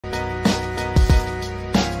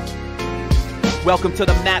Welcome to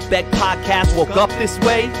the Matt Beck Podcast. Woke up this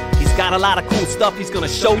way. He's got a lot of cool stuff he's going to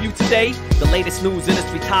show you today. The latest news,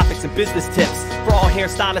 industry topics, and business tips. For all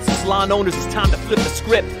hairstylists and salon owners, it's time to flip the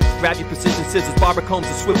script. Grab your precision scissors, barber combs,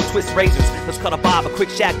 and swivel twist razors. Let's cut a bob, a quick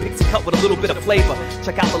shag, pixie cut with a little bit of flavor.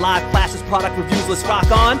 Check out the live classes, product reviews, let's rock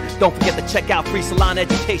on. Don't forget to check out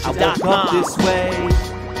freesaloneducation.com. I woke up this way.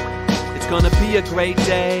 It's going to be a great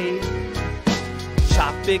day.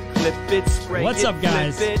 Chop it, clip it, spray it. What's up,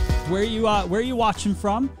 guys? Where are you watching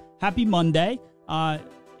from? Happy Monday.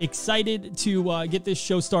 Excited to get this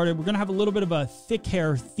show started. We're going to have a little bit of a thick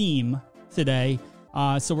hair theme today.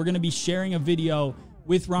 So we're going to be sharing a video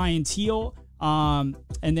with Ryan Teal. And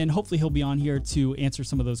then hopefully he'll be on here to answer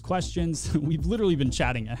some of those questions. We've literally been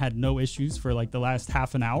chatting and had no issues for like the last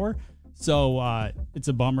half an hour. So it's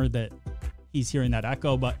a bummer that he's hearing that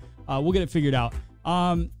echo, but we'll get it figured out.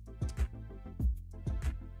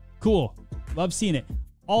 Cool. Love seeing it.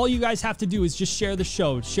 All you guys have to do is just share the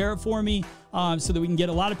show. Share it for me so that we can get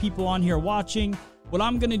a lot of people on here watching. What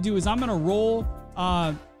I'm going to do is I'm going to roll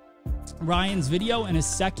Ryan's video in a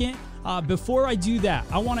second. Before I do that,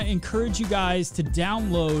 I want to encourage you guys to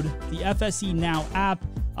download the FSE Now app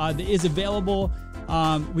that is available.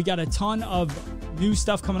 We got a ton of new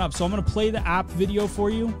stuff coming up. So I'm going to play the app video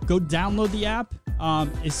for you. Go download the app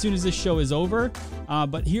as soon as this show is over.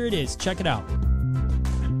 But here it is. Check it out.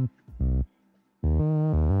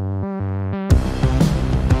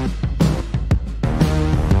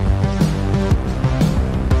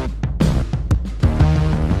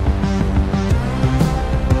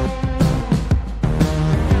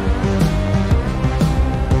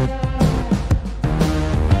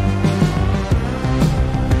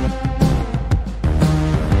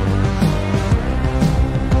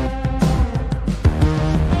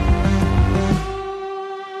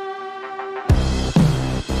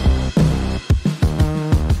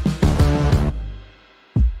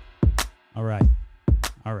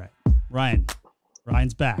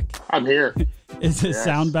 Ryan's back. I'm here. Is it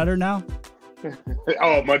sound better now?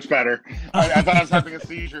 Oh, much better. I thought I was having a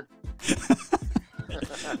seizure.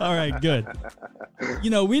 All right, good.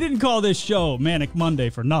 You know, we didn't call this show Manic Monday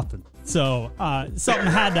for nothing. So something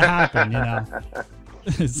had to happen, you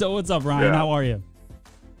know. So what's up, Ryan? Yeah. How are you?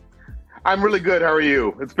 I'm really good. How are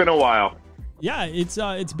you? It's been a while. Yeah,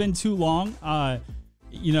 it's been too long.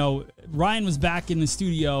 You know, Ryan was back in the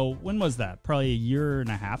studio. When was that? Probably a year and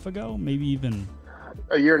a half ago, maybe even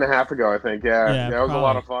a year and a half ago, I think. Yeah, it was a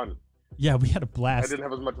lot of fun. Yeah, we had a blast. I didn't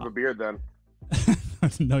have as much of a beard then.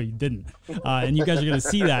 No, you didn't. And you guys are going to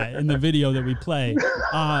see that in the video that we play.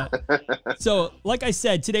 So, like I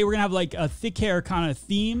said, today we're going to have like a thick hair kind of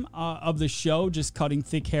theme of the show, just cutting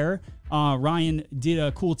thick hair. Ryan did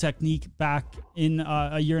a cool technique back in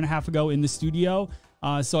a year and a half ago in the studio.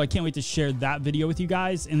 So I can't wait to share that video with you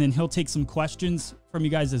guys. And then he'll take some questions from you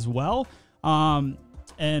guys as well. And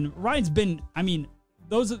Ryan's been, I mean,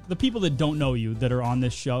 those are the people that don't know you that are on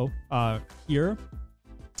this show here.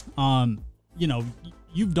 You know,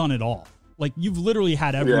 you've done it all. Like you've literally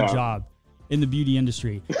had every job in the beauty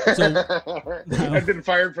industry. So I've been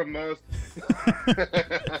fired from most.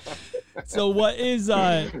 So what is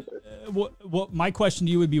what my question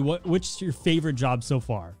to you would be, what's your favorite job so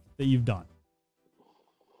far that you've done?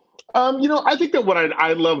 You know, I think that what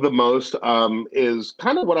I love the most is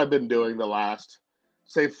kind of what I've been doing the last,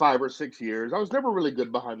 say, 5 or 6 years. I was never really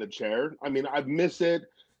good behind the chair. I mean, I miss it.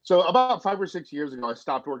 So about 5 or 6 years ago, I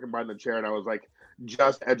stopped working behind the chair and I was like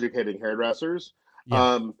just educating hairdressers.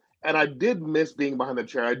 Yeah. And I did miss being behind the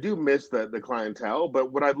chair. I do miss the clientele.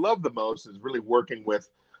 But what I love the most is really working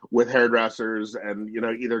with hairdressers and, you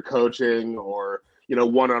know, either coaching or, you know,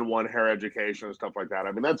 one-on-one hair education and stuff like that.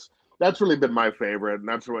 I mean, that's really been my favorite. And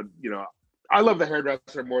that's what, you know, I love the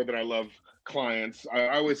hairdresser more than I love clients. I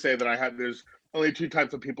always say that there's only 2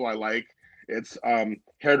 types of people I like. It's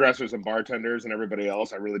hairdressers and bartenders, and everybody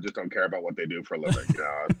else I really just don't care about what they do for a living. You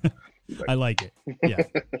know? I like it. Yeah.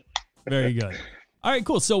 Very good. All right,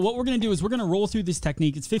 cool. So what we're going to do is we're going to roll through this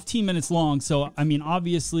technique. It's 15 minutes long. So, I mean,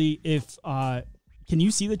 obviously, if can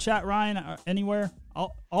you see the chat, Ryan, anywhere?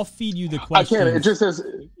 I'll feed you the questions. I can. It just says,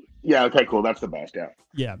 yeah, okay, cool. That's the best, yeah.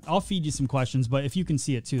 Yeah, I'll feed you some questions, but if you can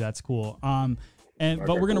see it too, that's cool. But we're going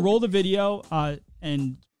to cool. roll the video,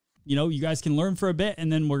 and, you know, you guys can learn for a bit,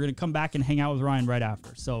 and then we're going to come back and hang out with Ryan right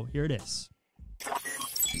after. So here it is.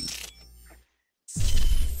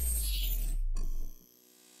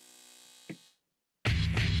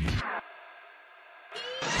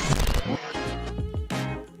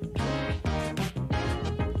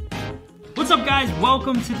 What's up, guys?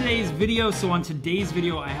 Welcome to today's video. So on today's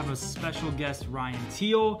video, I have a special guest, Ryan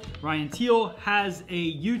Teal. Ryan Teal has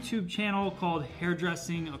a YouTube channel called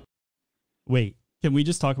Hairdressing. Wait, can we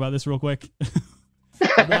just talk about this real quick?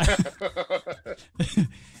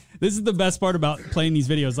 This is the best part about playing these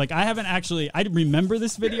videos. Like I remember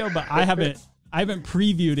this video, but I haven't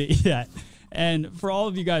previewed it yet. And for all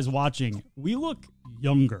of you guys watching, we look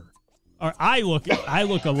younger. Or I look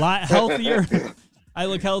a lot healthier. I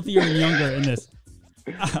look healthier and younger in this.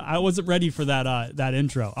 I wasn't ready for that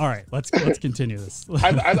intro. All right, let's continue this.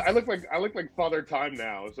 I look like Father Time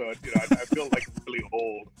now, so I feel like really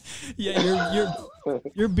old. Yeah,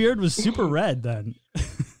 your beard was super red then.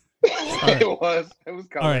 Right. It was coming.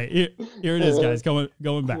 All right, here it is, guys.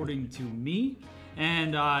 Going back. According to me,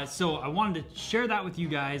 and so I wanted to share that with you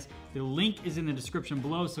guys. The link is in the description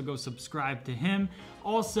below, so go subscribe to him.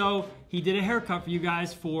 Also, he did a haircut for you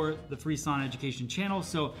guys for the Free Salon Education channel,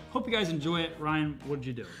 so hope you guys enjoy it. Ryan, what did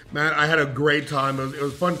you do? Matt, I had a great time. It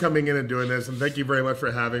was fun coming in and doing this, and thank you very much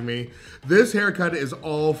for having me. This haircut is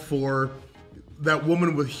all for that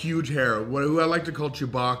woman with huge hair, who I like to call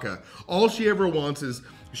Chewbacca. All she ever wants is,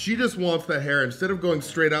 she just wants the hair, instead of going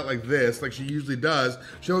straight out like this, like she usually does,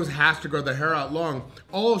 she always has to grow the hair out long.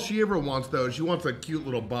 All she ever wants, though, is she wants a cute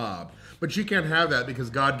little bob. But she can't have that because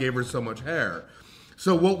God gave her so much hair.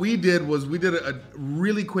 So what we did was we did a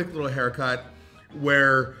really quick little haircut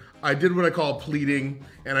where I did what I call pleating,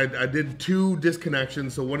 and I did 2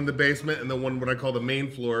 disconnections, so one in the basement and then one what I call the main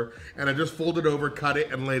floor, and I just folded over, cut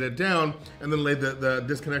it, and laid it down, and then laid the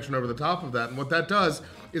disconnection over the top of that. And what that does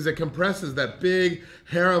is it compresses that big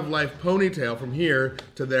hair of life ponytail from here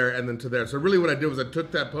to there and then to there. So really what I did was I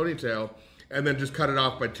took that ponytail and then just cut it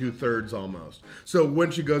off by 2/3 almost. So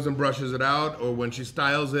when she goes and brushes it out, or when she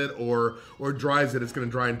styles it or dries it, it's gonna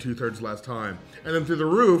dry in 2/3 less time. And then through the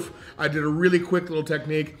roof, I did a really quick little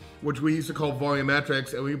technique, which we used to call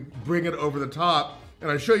volumetrics, and we bring it over the top,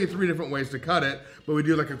 and I show you 3 different ways to cut it, but we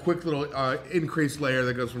do like a quick little increased layer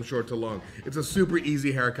that goes from short to long. It's a super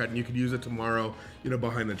easy haircut, and you can use it tomorrow,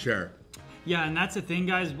 behind the chair. Yeah, and that's the thing,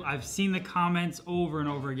 guys. I've seen the comments over and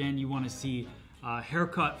over again. You want to see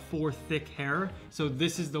haircut for thick hair. So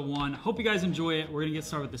this is the one. Hope you guys enjoy it. We're gonna get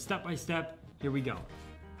started with the step-by-step. Here we go.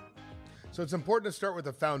 So it's important to start with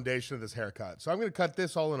the foundation of this haircut. So I'm gonna cut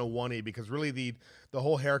this all in a 1E because really the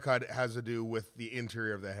whole haircut has to do with the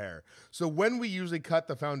interior of the hair. So when we usually cut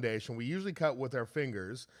the foundation, we usually cut with our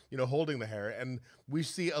fingers, holding the hair, and we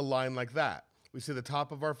see a line like that. We see the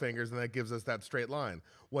top of our fingers, and that gives us that straight line.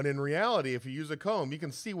 When in reality, if you use a comb, you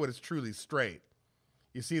can see what is truly straight.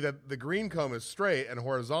 You see that the green comb is straight and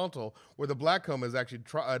horizontal, where the black comb is actually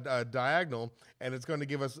diagonal, and it's going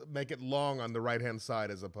to make it long on the right-hand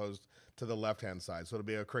side as opposed to the left-hand side. So it'll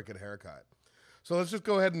be a cricket haircut. So let's just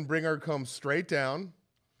go ahead and bring our comb straight down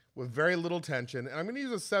with very little tension. And I'm going to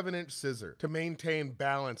use a 7-inch scissor to maintain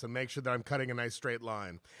balance and make sure that I'm cutting a nice straight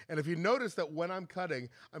line. And if you notice that when I'm cutting,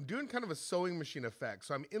 I'm doing kind of a sewing machine effect.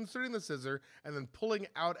 So I'm inserting the scissor and then pulling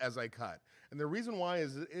out as I cut. And the reason why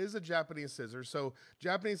is it is a Japanese scissor. So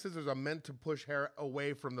Japanese scissors are meant to push hair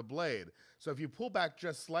away from the blade. So if you pull back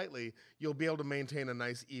just slightly, you'll be able to maintain a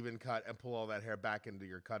nice even cut and pull all that hair back into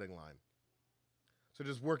your cutting line. So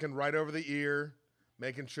just working right over the ear,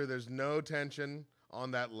 making sure there's no tension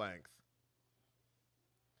on that length.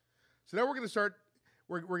 So now we're going to start,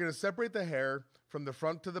 we're going to separate the hair from the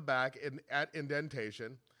front to the back at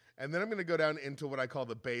indentation. And then I'm going to go down into what I call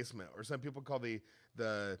the basement, or some people call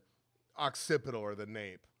the occipital or the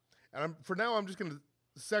nape. And for now, I'm just going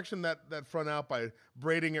to section that front out by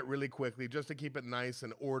braiding it really quickly just to keep it nice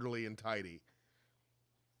and orderly and tidy.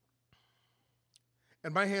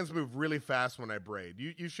 And my hands move really fast when I braid.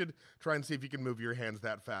 You should try and see if you can move your hands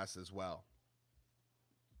that fast as well.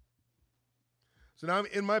 So now I'm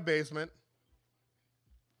in my basement,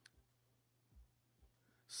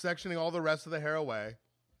 sectioning all the rest of the hair away.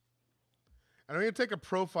 And I'm going to take a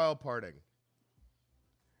profile parting.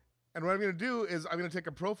 And what I'm going to do is I'm going to take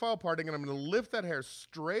a profile parting and I'm going to lift that hair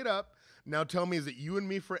straight up. Now tell me, is it you and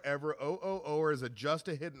me forever, or is it just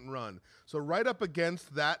a hit and run? So right up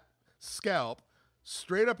against that scalp,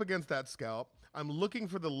 straight up against that scalp, I'm looking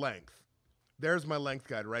for the length. There's my length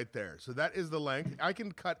guide right there. So that is the length. I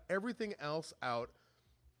can cut everything else out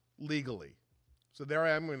legally. So there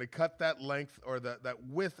I am going to cut that length or that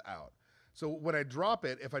width out. So when I drop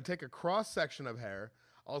it, if I take a cross section of hair,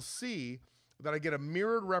 I'll see that I get a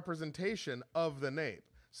mirrored representation of the nape.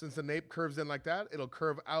 Since the nape curves in like that, it'll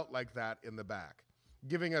curve out like that in the back,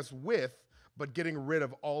 giving us width, but getting rid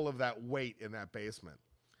of all of that weight in that basement.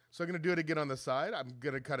 So I'm going to do it again on the side. I'm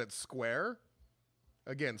going to cut it square.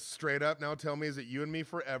 Again, straight up. Now tell me, is it you and me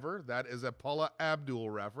forever? That is a Paula Abdul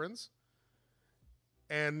reference.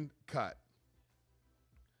 And cut.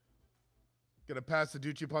 Going to pass the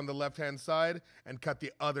Ducci upon the left-hand side and cut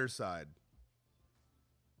the other side.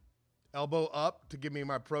 Elbow up to give me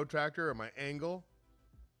my protractor or my angle,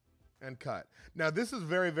 and cut. Now, this is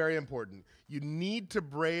very, very important. You need to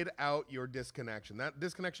braid out your disconnection. That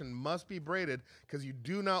disconnection must be braided because you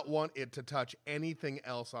do not want it to touch anything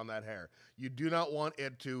else on that hair. You do not want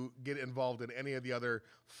it to get involved in any of the other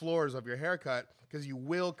floors of your haircut because you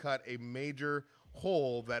will cut a major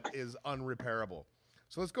hole that is unrepairable.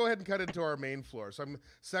 So let's go ahead and cut into our main floor. So I'm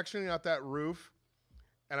sectioning out that roof,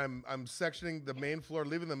 and I'm sectioning the main floor,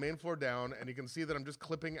 leaving the main floor down, and you can see that I'm just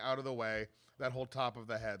clipping out of the way that whole top of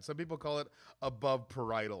the head. Some people call it above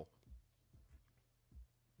parietal.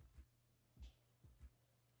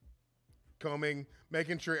 Combing,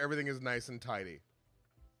 making sure everything is nice and tidy.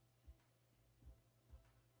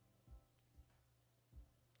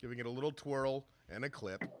 Giving it a little twirl and a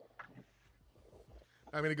clip.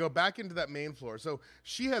 I'm going to go back into that main floor. So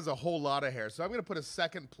she has a whole lot of hair. So I'm going to put a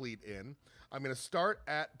second pleat in. I'm going to start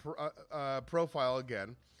at profile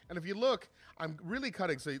again. And if you look, I'm really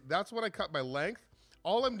cutting. So that's when I cut my length.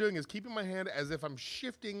 All I'm doing is keeping my hand as if I'm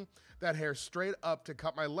shifting that hair straight up to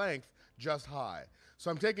cut my length just high.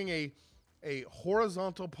 So I'm taking a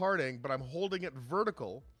horizontal parting, but I'm holding it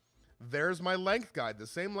vertical. There's my length guide, the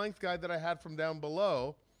same length guide that I had from down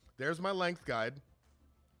below. There's my length guide,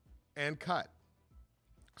 and cut.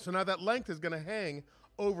 So now that length is going to hang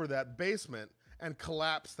over that basement and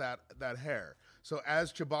collapse that hair. So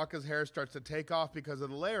as Chewbacca's hair starts to take off because of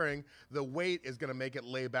the layering, the weight is going to make it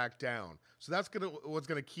lay back down. So that's what's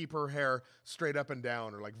going to keep her hair straight up and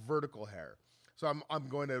down, or like vertical hair. So I'm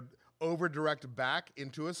going to over direct back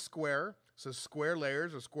into a square. So square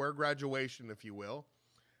layers, or square graduation, if you will.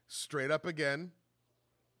 Straight up again.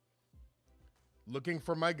 Looking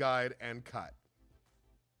for my guide, and cut.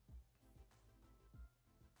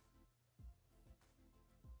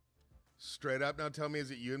 Straight up, now tell me, is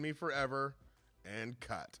it you and me forever? And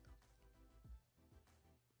cut.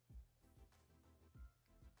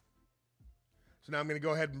 So now I'm going to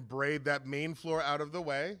go ahead and braid that main floor out of the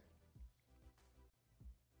way.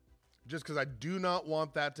 Just because I do not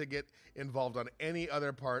want that to get involved on any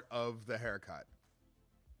other part of the haircut.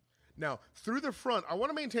 Now, through the front, I want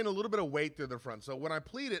to maintain a little bit of weight through the front. So when I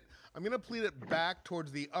pleat it, I'm going to pleat it back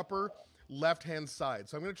towards the upper left-hand side.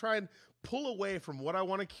 So I'm going to try and pull away from what I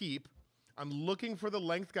want to keep. I'm looking for the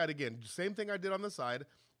length guide again. Same thing I did on the side,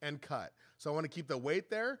 and cut. So I want to keep the weight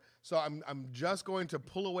there. So I'm just going to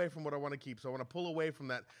pull away from what I want to keep. So I want to pull away from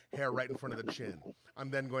that hair right in front of the chin. I'm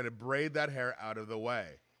then going to braid that hair out of the way.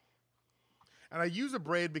 And I use a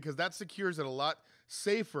braid because that secures it a lot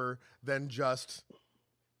safer than just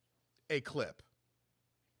a clip.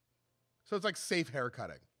 So it's like safe hair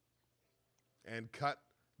cutting. And cut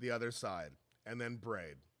the other side, and then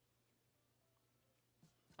braid.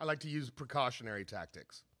 I like to use precautionary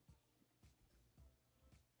tactics.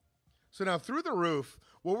 So now through the roof,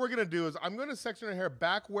 what we're going to do is I'm going to section her hair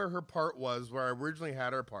back where her part was, where I originally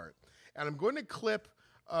had her part. And I'm going to clip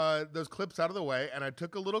those clips out of the way, and I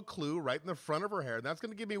took a little clue right in the front of her hair. And that's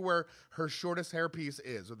going to give me where her shortest hair piece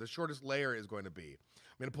is, or the shortest layer is going to be.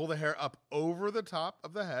 I'm going to pull the hair up over the top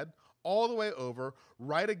of the head, all the way over,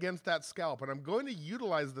 right against that scalp. And I'm going to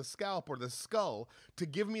utilize the scalp or the skull to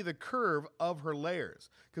give me the curve of her layers,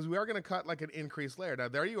 because we are going to cut like an increased layer. Now,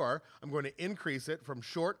 there you are. I'm going to increase it from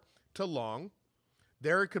short to long.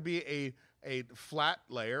 There could be a flat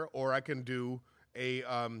layer, or I can do a,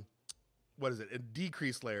 a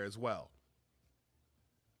decreased layer as well.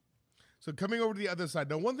 So coming over to the other side.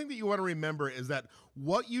 Now, one thing that you want to remember is that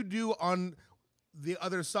what you do on the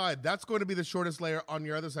other side, that's going to be the shortest layer on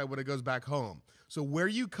your other side when it goes back home. So where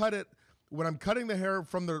you cut it, when I'm cutting the hair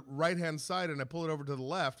from the right-hand side and I pull it over to the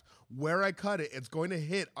left, where I cut it, it's going to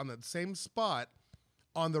hit on that same spot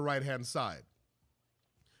on the right-hand side.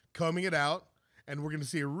 Combing it out, and we're going to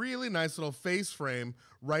see a really nice little face frame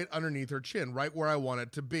right underneath her chin, right where I want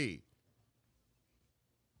it to be.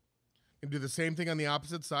 And do the same thing on the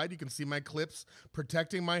opposite side. You can see my clips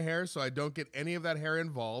protecting my hair so I don't get any of that hair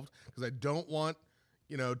involved, because I don't want,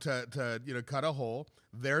 to cut a hole.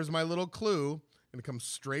 There's my little clue. I'm going to come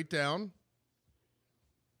straight down.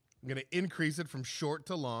 I'm going to increase it from short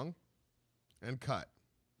to long and cut.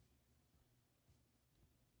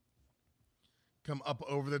 Come up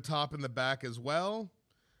over the top in the back as well.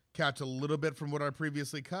 Catch a little bit from what I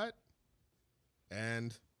previously cut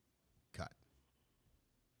and cut.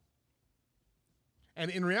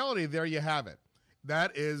 And in reality, there you have it.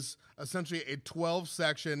 That is essentially a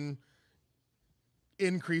 12-section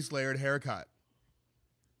increased layered haircut.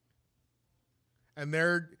 And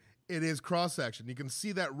there it is cross-section. You can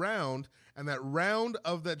see that round, and that round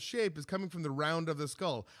of that shape is coming from the round of the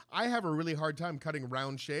skull. I have a really hard time cutting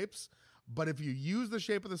round shapes, But if you use the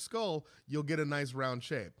shape of the skull, you'll get a nice round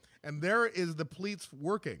shape. And there is the pleats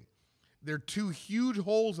working. There are two huge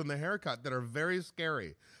holes in the haircut that are very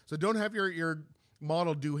scary. So don't have your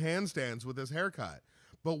model do handstands with this haircut.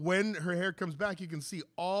 But when her hair comes back, you can see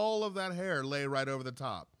all of that hair lay right over the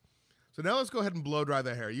top. So now let's go ahead and blow dry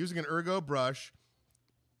the hair using an ergo brush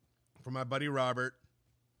from my buddy Robert.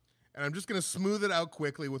 And I'm just going to smooth it out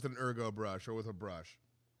quickly with an ergo brush or with a brush.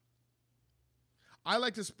 I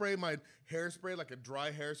like to spray my hairspray, like a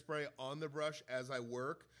dry hairspray, on the brush as I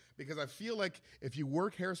work, because I feel like if you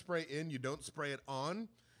work hairspray in, you don't spray it on,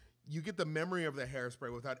 you get the memory of the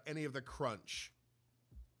hairspray without any of the crunch.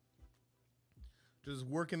 Just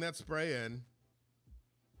working that spray in,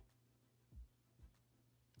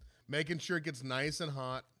 making sure it gets nice and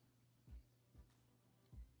hot,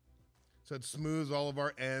 so it smooths all of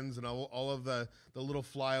our ends and all of the little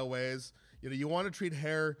flyaways. You know, you want to treat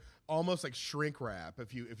hair almost like shrink wrap.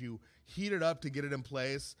 If you heat it up to get it in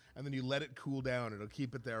place and then you let it cool down, it'll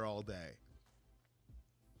keep it there all day.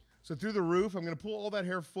 So through the roof, I'm going to pull all that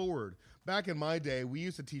hair forward. Back in my day, we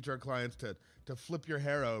used to teach our clients to flip your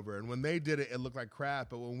hair over. And when they did it, it looked like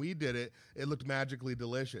crap. But when we did it, it looked magically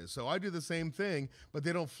delicious. So I do the same thing, but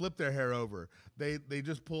they don't flip their hair over. They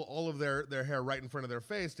just pull all of their hair right in front of their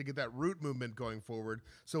face to get that root movement going forward.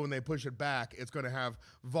 So when they push it back, it's going to have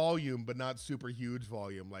volume, but not super huge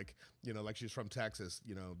volume. Like, you know, like she's from Texas.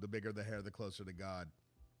 You know, the bigger the hair, the closer to God.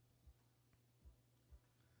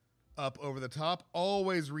 Up over the top,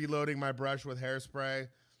 always reloading my brush with hairspray,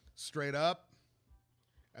 straight up,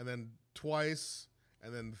 and then twice,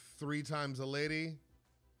 and then 3 times a lady.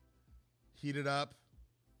 Heat it up.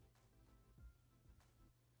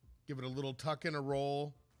 Give it a little tuck in a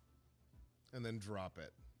roll, and then drop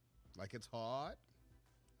it like it's hot.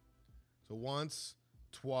 So once,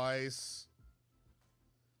 twice,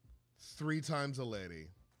 3 times a lady.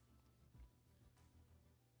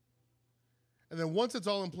 And then once it's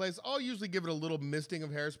all in place, I'll usually give it a little misting of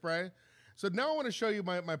hairspray. So now I want to show you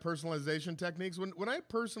my personalization techniques. When I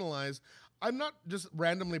personalize, I'm not just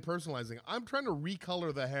randomly personalizing. I'm trying to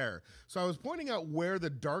recolor the hair. So I was pointing out where the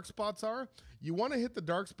dark spots are. You want to hit the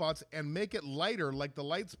dark spots and make it lighter like the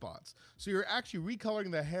light spots. So you're actually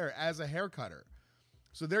recoloring the hair as a hair cutter.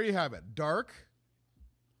 So there you have it. Dark,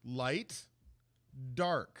 light,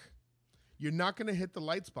 dark. You're not going to hit the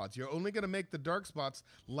light spots. You're only going to make the dark spots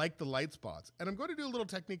like the light spots. And I'm going to do a little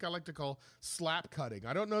technique I like to call slap cutting.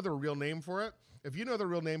 I don't know the real name for it. If you know the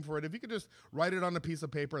real name for it, if you could just write it on a piece of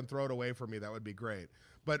paper and throw it away for me, that would be great.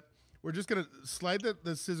 But we're just going to slide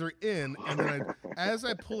the scissor in, and then as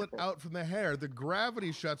I pull it out from the hair, the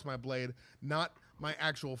gravity shuts my blade, not my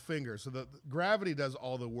actual finger. So the gravity does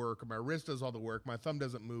all the work, or my wrist does all the work. My thumb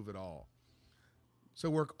doesn't move at all. So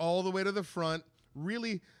work all the way to the front,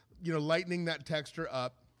 really, you know, lightening that texture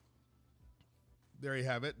up. There you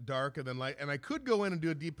have it, dark and then light. And I could go in and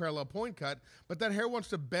do a deep parallel point cut, but that hair wants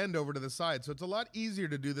to bend over to the side. So it's a lot easier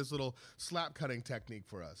to do this little slap cutting technique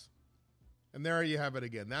for us. And there you have it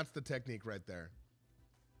again. That's the technique right there.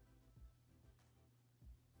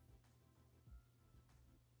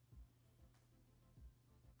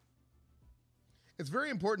 It's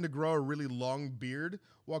very important to grow a really long beard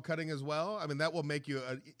while cutting as well. I mean, that will make you,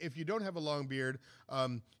 if you don't have a long beard,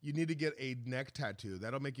 you need to get a neck tattoo.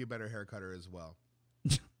 That'll make you a better hair cutter as well.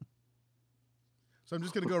 So I'm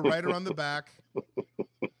just going to go right around the back.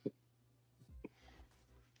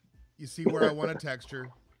 You see where I want a texture.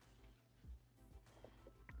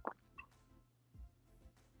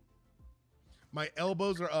 My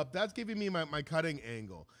elbows are up. That's giving me my cutting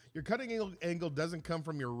angle. Your cutting angle doesn't come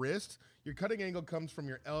from your wrist. Your cutting angle comes from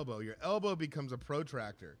your elbow. Your elbow becomes a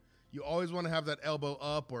protractor. You always want to have that elbow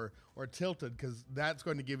up or tilted, because that's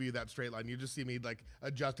going to give you that straight line. You just see me like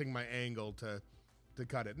adjusting my angle to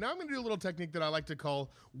cut it. Now I'm going to do a little technique that I like to call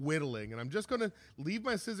whittling. And I'm just going to leave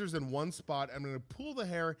my scissors in one spot. I'm going to pull the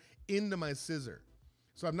hair into my scissor.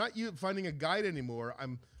 So I'm not finding a guide anymore.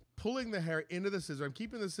 I'm pulling the hair into the scissor. I'm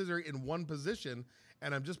keeping the scissor in one position,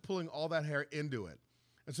 and I'm just pulling all that hair into it.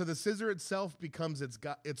 And so the scissor itself becomes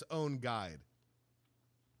its own guide.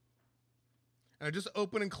 And I just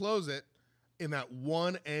open and close it in that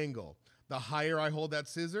one angle. The higher I hold that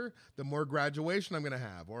scissor, the more graduation I'm going to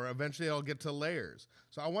have, or eventually I'll get to layers.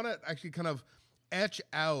 So I want to actually kind of etch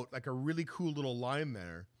out like a really cool little line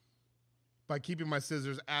there by keeping my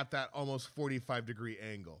scissors at that almost 45-degree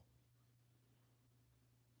angle.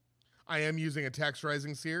 I am using a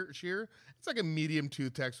texturizing shear. It's like a medium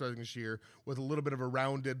tooth texturizing shear with a little bit of a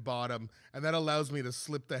rounded bottom, and that allows me to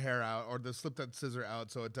slip the hair out, or to slip that scissor out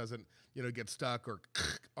so it doesn't, you know, get stuck or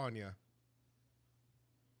on you.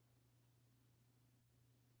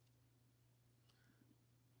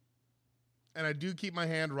 And I do keep my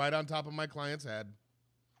hand right on top of my client's head.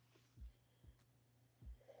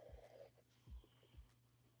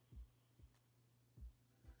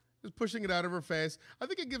 Just pushing it out of her face. I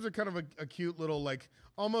think it gives her kind of a cute little, like,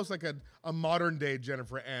 almost like a modern day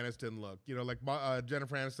Jennifer Aniston look. You know, like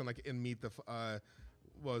Jennifer Aniston, like in Meet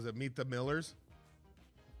the Millers?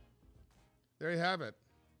 There you have it.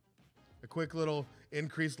 A quick little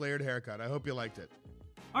increased layered haircut. I hope you liked it.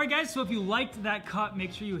 All right, guys, so if you liked that cut,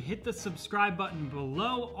 make sure you hit the subscribe button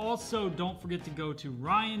below. Also, don't forget to go to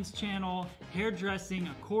Ryan's channel, Hairdressing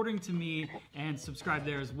According to Me, and subscribe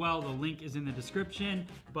there as well. The link is in the description.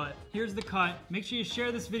 But here's the cut. Make sure you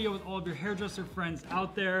share this video with all of your hairdresser friends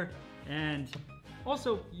out there. And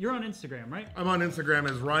also, you're on Instagram, right? I'm on Instagram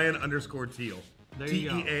as Ryan_Teal. There you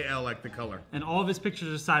go. Teal, like the color. And all of his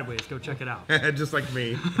pictures are sideways. Go check it out. Just like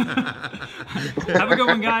me. Have a good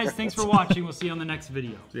one, guys. Thanks for watching. We'll see you on the next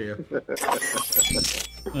video. See ya.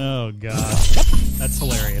 Oh, God. That's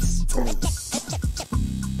hilarious.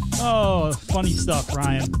 Oh, funny stuff,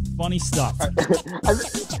 Ryan. Funny stuff.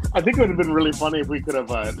 I think it would have been really funny if we could have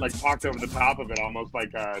like talked over the top of it, almost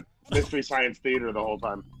like Mystery Science Theater the whole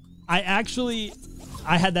time.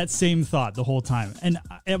 I had that same thought the whole time, and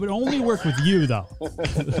it would only work with you though.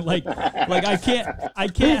 like I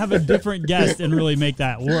can't have a different guest and really make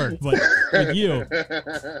that work. But with you,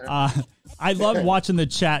 I love watching the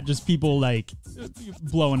chat, just people like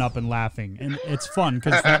blowing up and laughing, and it's fun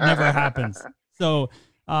because that never happens. So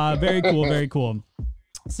very cool, very cool.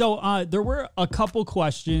 So there were a couple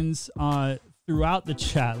questions throughout the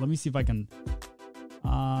chat. Let me see if I can.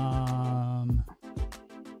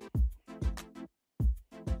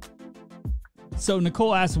 So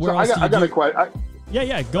Nicole asked, "Where else do you do?"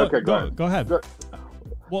 Yeah. Go ahead.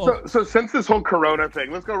 Well, so since this whole Corona thing,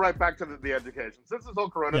 let's go right back to the education. Since this whole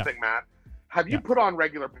Corona thing, Matt, have you put on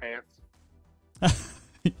regular pants?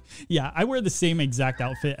 Yeah, I wear the same exact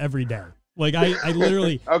outfit every day. Like I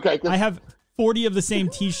literally, I have 40 of the same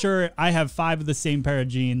T-shirt. I have 5 of the same pair of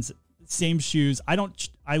jeans, same shoes. I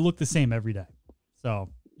look the same every day. So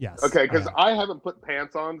yes. Okay, because I haven't put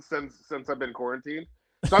pants on since I've been quarantined.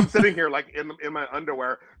 So I'm sitting here like in my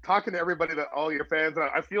underwear talking to everybody, all your fans, and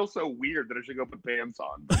I feel so weird that I should go put pants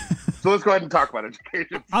on. So let's go ahead and talk about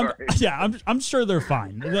education. Sorry. I'm sure they're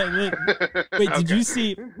fine. Wait, did you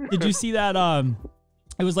see that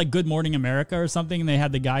it was like Good Morning America or something, and they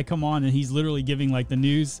had the guy come on and he's literally giving like the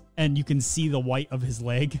news and you can see the white of his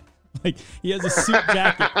leg. Like he has a suit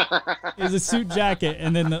jacket. He has a suit jacket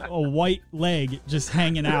and then a white leg just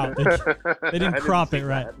hanging out. They didn't crop it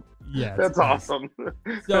right. Yeah, that's awesome.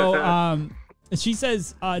 So she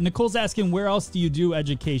says, Nicole's asking, where else do you do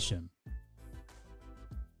education?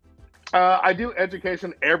 I do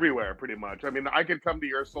education everywhere, pretty much. I mean, I could come to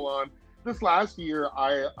your salon. This last year,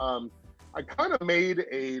 I kind of made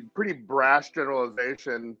a pretty brash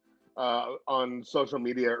generalization on social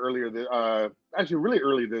media actually really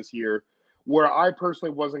early this year, where I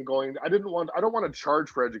personally wasn't going. I don't want to charge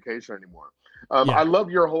for education anymore. I love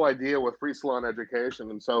your whole idea with free salon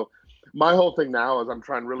education, and so my whole thing now is I'm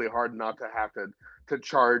trying really hard not to have to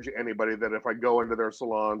charge anybody. That if I go into their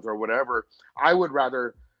salons or whatever, I would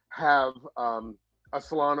rather have a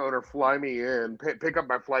salon owner fly me in, pick up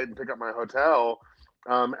my flight and pick up my hotel,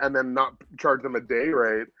 and then not charge them a day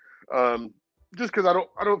rate. Just because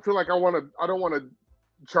I don't feel like I don't want to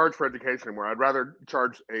charge for education anymore. I'd rather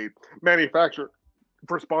charge a manufacturer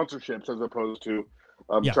for sponsorships as opposed to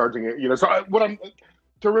charging it. You know, so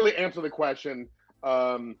to really answer the question,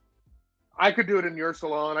 I could do it in your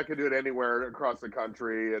salon. I could do it anywhere across the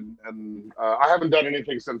country, and I haven't done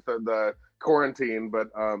anything since the quarantine, but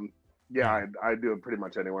I do it pretty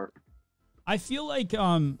much anywhere. I feel like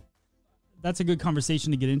that's a good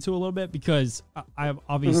conversation to get into a little bit, because I have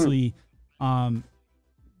obviously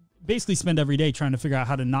basically spend every day trying to figure out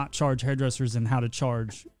how to not charge hairdressers and how to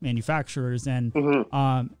charge manufacturers, and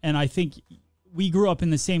I think we grew up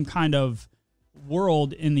in the same kind of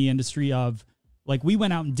world in the industry of, like, we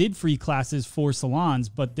went out and did free classes for salons,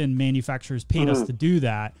 but then manufacturers paid us to do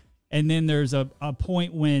that. And then there's a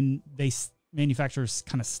point when manufacturers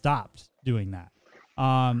kind of stopped doing that.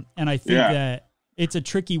 And I think that it's a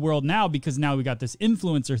tricky world now, because now we got this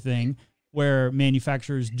influencer thing where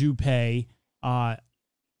manufacturers do pay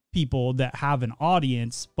people that have an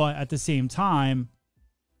audience, but at the same time,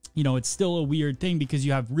 you know, it's still a weird thing, because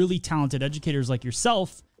you have really talented educators like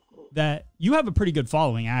yourself that you have a pretty good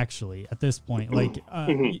following, actually, at this point. Like,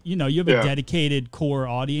 you know, you have a dedicated core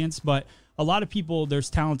audience, but a lot of people, there's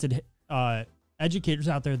talented educators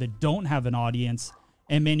out there that don't have an audience,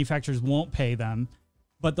 and manufacturers won't pay them,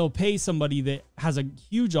 but they'll pay somebody that has a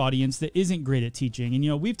huge audience that isn't great at teaching. And, you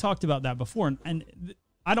know, we've talked about that before. And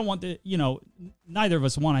I don't want neither of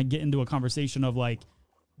us want to get into a conversation of like,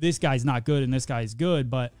 this guy's not good and this guy's good,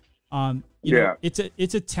 but you know, it's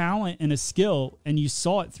a talent and a skill, and you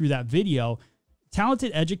saw it through that video.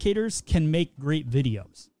 Talented educators can make great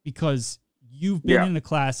videos because you've been in the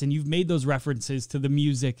class and you've made those references to the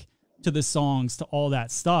music, to the songs, to all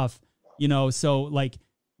that stuff, you know. So like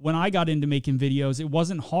when I got into making videos, it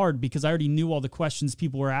wasn't hard because I already knew all the questions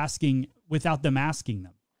people were asking without them asking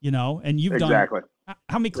them, you know. And you've done,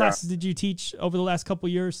 how many classes did you teach over the last couple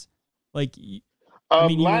of years? Like, I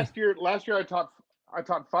mean, last year I taught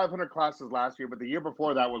 500 classes last year, but the year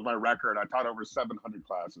before that was my record. I taught over 700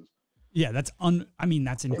 classes. Yeah, that's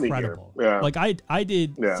that's incredible. Yeah. Like I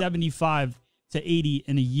did 75 to 80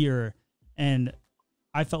 in a year, and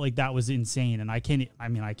I felt like that was insane. And I can't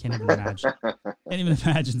even imagine. Can't even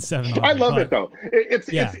imagine 700. I love it though.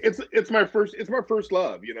 It's my first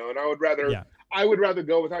love, you know. And I would rather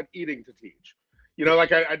go without eating to teach. You know,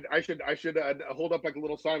 like I should hold up like a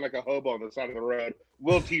little sign, like a hobo on the side of the road.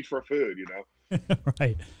 We'll teach for food, you know.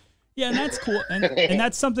 Right. Yeah, and that's cool. And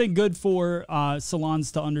that's something good for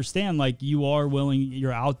salons to understand. Like, you are willing,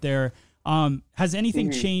 you're out there. Has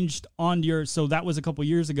anything changed on your, so that was a couple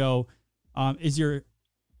years ago. Is your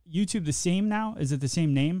YouTube the same now? Is it the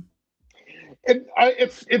same name?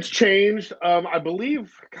 It's changed. I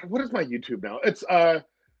believe, God, what is my YouTube now? It's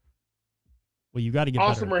well, you got to get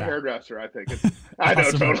Awesomer Hairdresser, I think. I know,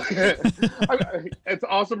 totally. It's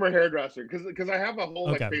Awesomer Hairdresser because I have a whole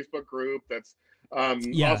like Facebook group that's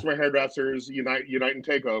Awesomer Hairdressers Unite and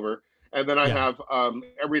Takeover, and then I have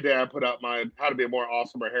every day I put up my how to be a more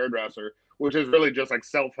awesomer hairdresser, which is really just like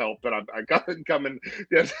self-help that I come and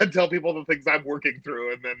tell people the things I'm working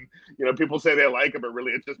through, and then, you know, people say they like it, but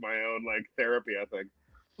really it's just my own like therapy, I think.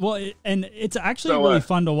 Well, and it's actually really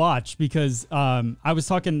fun to watch because I was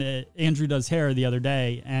talking to Andrew Does Hair the other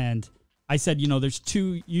day, and I said, you know, there's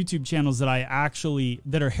 2 YouTube channels that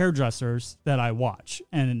that are hairdressers that I watch,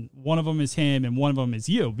 and one of them is him and one of them is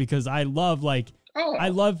you, because I love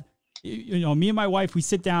you know, me and my wife, we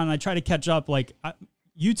sit down and I try to catch up. Like,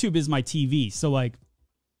 YouTube is my TV, so like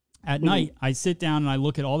at night I sit down and I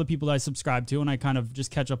look at all the people that I subscribe to, and I kind of just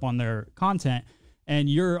catch up on their content. And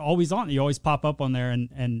you're always on. You always pop up on there,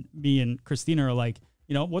 and me and Christina are like,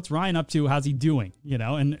 you know, what's Ryan up to? How's he doing? You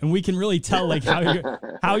know, and we can really tell like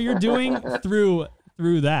how you're doing through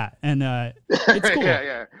that, and it's cool.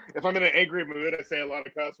 Yeah. If I'm in an angry mood, I say a lot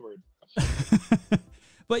of cuss words.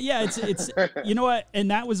 But yeah, it's you know what,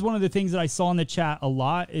 and that was one of the things that I saw in the chat a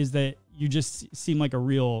lot, is that you just seem like a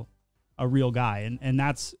real guy, and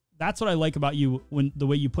that's what I like about you, when the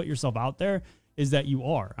way you put yourself out there is that you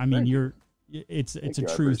are. I mean, it's a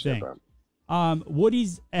true thing. Woody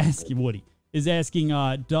is asking,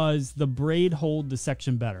 does the braid hold the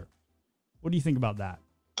section better? What do you think about that?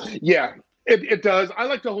 Yeah, it does. I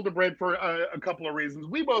like to hold the braid for a couple of reasons.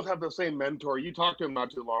 We both have the same mentor. You talked to him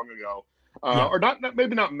not too long ago, or not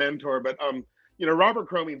maybe not mentor, but you know, Robert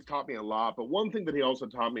Cromie's taught me a lot. But one thing that he also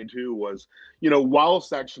taught me too was, you know, while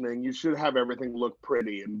sectioning, you should have everything look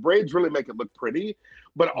pretty, and braids really make it look pretty.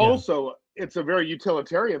 But also, it's a very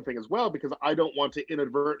utilitarian thing as well, because I don't want to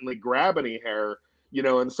inadvertently grab any hair, you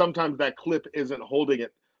know, and sometimes that clip isn't holding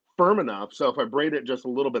it firm enough. So if I braid it just a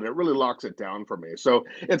little bit, it really locks it down for me. So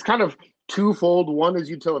it's kind of twofold. One is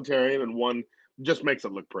utilitarian, and one just makes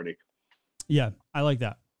it look pretty. Yeah, I like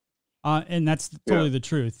that. And that's totally the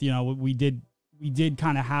truth. You know, we did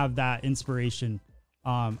kind of have that inspiration.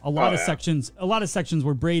 A lot of sections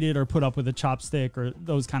were braided or put up with a chopstick or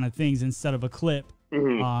those kind of things instead of a clip.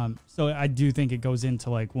 So I do think it goes into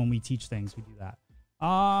like when we teach things, we do that.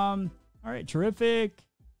 All right, terrific.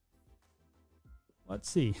 Let's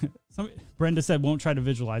see. Brenda said won't try to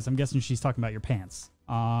visualize. I'm guessing she's talking about your pants.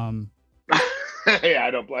 Yeah,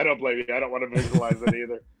 I don't blame you. I don't want to visualize it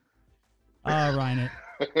either. Ryan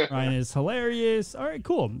is hilarious. All right,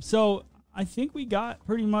 cool. So I think we got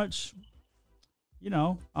pretty much, you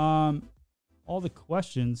know, all the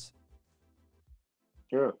questions.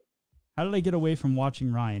 Sure. How did I get away from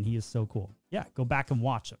watching Ryan? He is so cool. Yeah, go back and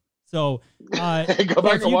watch him. So go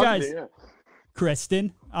back and watch it,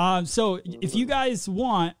 Kristen. So if you guys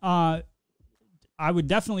want, I would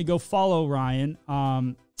definitely go follow Ryan.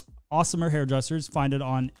 Awesomer Hairdressers. Find it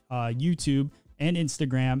on YouTube and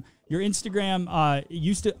Instagram. Your Instagram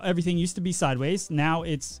everything used to be sideways. Now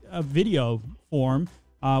it's a video form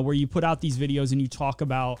where you put out these videos and you talk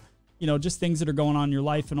about, you know, just things that are going on in your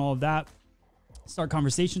life and all of that. Start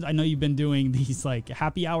conversations. I know you've been doing these like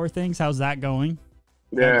happy hour things. How's that going?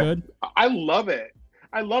 Yeah, good. I love it.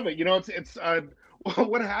 You know, it's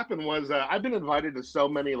what happened was I've been invited to so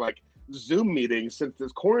many like Zoom meetings since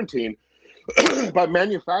this quarantine by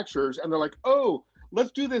manufacturers, and they're like, oh,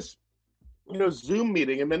 let's do this, Zoom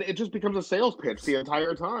meeting. And then it just becomes a sales pitch the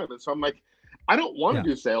entire time. And so I'm like, I don't want to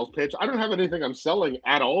do sales pitch. I don't have anything I'm selling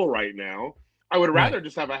at all right now. I would rather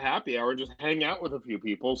just have a happy hour, just hang out with a few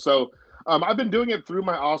people. So I've been doing it through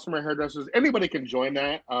my Awesomer Hairdressers. Anybody can join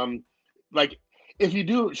that. Like, if you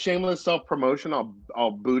do shameless self-promotion,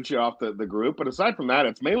 I'll boot you off the group. But aside from that,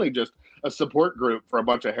 it's mainly just a support group for a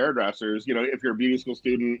bunch of hairdressers. If you're a beauty school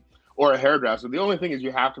student or a hairdresser, the only thing is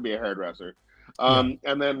you have to be a hairdresser. And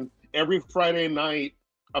then every Friday night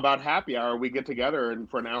about happy hour, we get together, and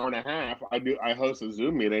for an hour and a half, I host a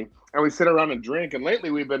Zoom meeting, and we sit around and drink. And lately,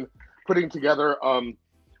 we've been putting together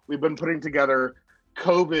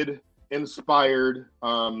COVID-inspired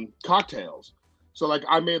cocktails. So, like,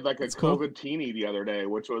 I made like a COVID teeny the other day,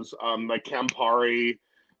 which was like Campari,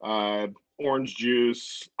 orange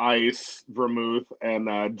juice, ice, vermouth,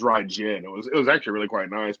 and dried gin. It was actually really quite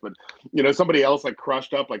nice. But somebody else like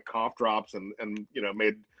crushed up like cough drops and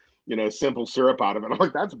made simple syrup out of it. I'm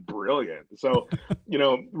like, that's brilliant. So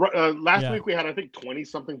last week we had, I think, 20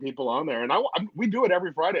 something people on there, and we do it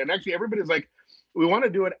every Friday. And actually, everybody's like, we want to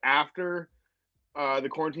do it after the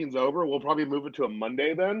quarantine's over. We'll probably move it to a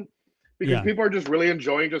Monday then, because people are just really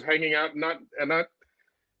enjoying just hanging out and not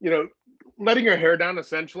letting your hair down,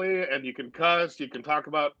 essentially. And you can cuss, you can talk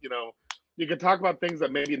about things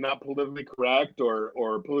that maybe not politically correct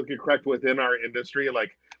or politically correct within our industry.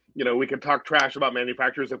 Like, we can talk trash about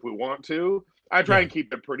manufacturers if we want to. I try and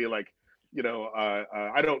keep it pretty like,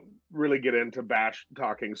 I don't really get into bash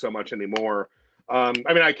talking so much anymore. I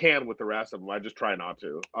mean, I can with the rest of them. I just try not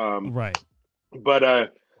to. Right.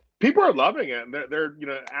 But people are loving it, and they're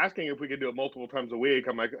asking if we could do it multiple times a week.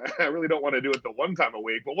 I'm like, I really don't want to do it the one time a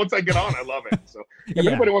week, but once I get on, I love it. So if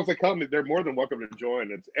anybody wants to come, they're more than welcome to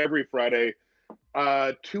join. It's every Friday,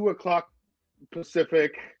 2 o'clock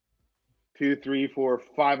Pacific, 2, 3, 4,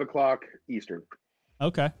 5 o'clock Eastern.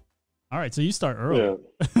 Okay. All right. So you start early.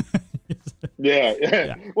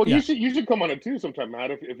 Yeah. Well, you should come on it too sometime,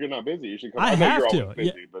 Matt. If you're not busy, you should come. I have to.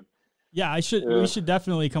 Busy, but I should. We should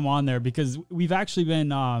definitely come on there, because we've actually been.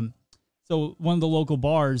 So one of the local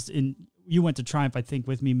bars you went to Triumph, I think,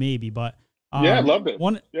 with me, maybe, but I loved it.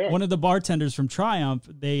 One of the bartenders from Triumph,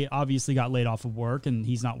 they obviously got laid off of work, and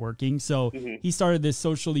he's not working, so he started this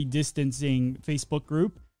socially distancing Facebook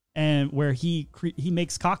group, and where he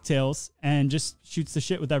makes cocktails and just shoots the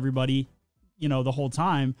shit with everybody, the whole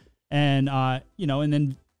time, and and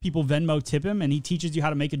then people Venmo tip him, and he teaches you how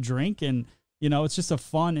to make a drink, and it's just a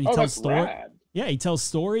fun, and he tells stories. Yeah, he tells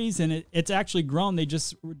stories, and it's actually grown. They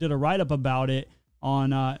just did a write-up about it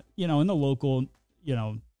on in the local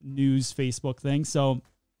news Facebook thing. So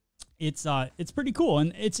it's pretty cool,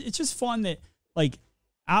 and it's just fun that, like,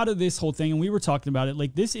 out of this whole thing, and we were talking about it,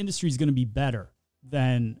 like, this industry is going to be better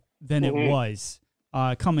than it was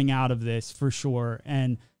coming out of this, for sure.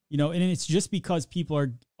 And and it's just because people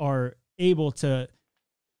are able to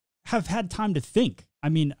have had time to think. I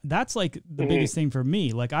mean, that's like the biggest thing for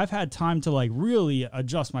me. Like, I've had time to like really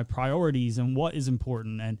adjust my priorities and what is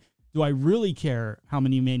important, and do I really care how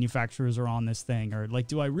many manufacturers are on this thing, or like,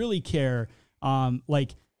 do I really care?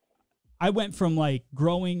 Like, I went from like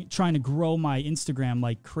trying to grow my Instagram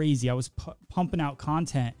like crazy. I was pumping out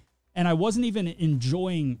content, and I wasn't even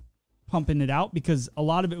enjoying pumping it out, because a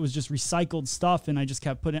lot of it was just recycled stuff, and I just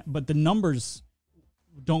kept putting, but the numbers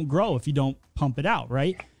don't grow if you don't pump it out,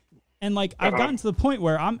 right? And like, I've gotten to the point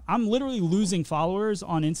where I'm literally losing followers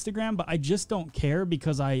on Instagram, but I just don't care,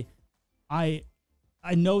 because I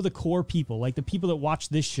know the core people, like the people that watch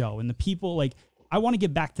this show, and the people, like, I want to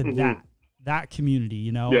get back to that community,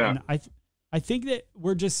 And I think that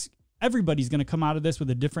everybody's going to come out of this with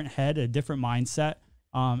a different head, a different mindset.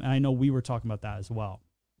 And I know we were talking about that as well.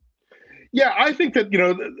 Yeah, I think that,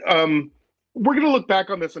 we're going to look back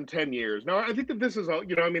on this in 10 years. Now, I think that this is,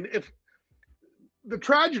 if the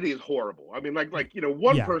tragedy is horrible. I mean,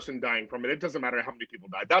 one person dying from it, it doesn't matter how many people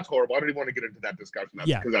died. That's horrible. I don't even want to get into that discussion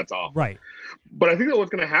because that's awful. Right. But I think that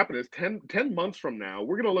what's going to happen is 10 months from now,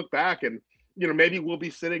 we're going to look back, and, maybe we'll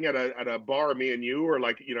be sitting at a bar, me and you, or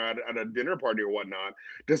like, at a dinner party or whatnot,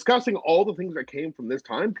 discussing all the things that came from this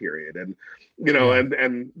time period, and,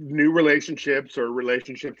 and new relationships, or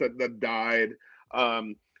relationships that died.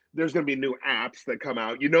 There's going to be new apps that come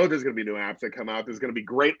out. There's going to be new apps that come out. There's going to be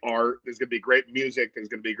great art. There's going to be great music. There's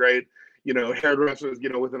going to be great, hairdressers,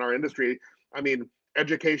 within our industry. I mean,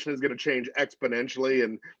 education is going to change exponentially,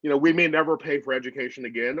 and, we may never pay for education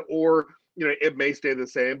again, or, it may stay the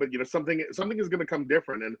same, but, something is going to come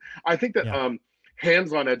different. And I think that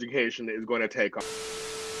hands-on education is going to take off.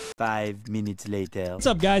 5 minutes later. What's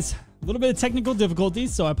up, guys? A little bit of technical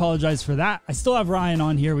difficulties, so I apologize for that. I still have Ryan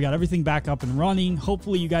on here. We got everything back up and running.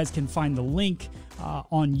 Hopefully you guys can find the link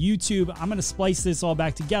on YouTube. I'm going to splice this all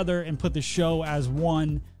back together and put the show as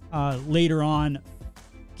one later on.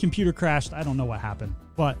 Computer crashed. I don't know what happened,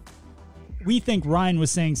 but we think Ryan was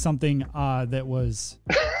saying something that was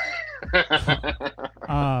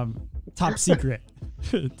top secret.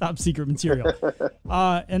 Top secret material.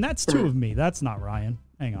 And that's two of me. That's not Ryan.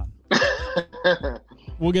 Hang on.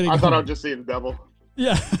 We'll get it. I thought I was just seeing double.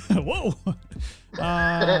 Yeah. Whoa.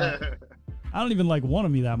 I don't even like one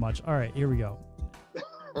of me that much. All right, here we go.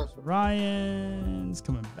 Ryan's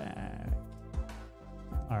coming back.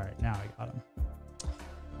 All right, now I got him.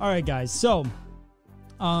 All right, guys. So,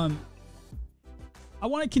 I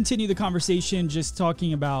want to continue the conversation just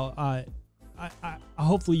talking about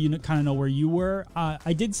hopefully you kind of know where you were.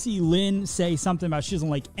 I did see Lynn say something about she doesn't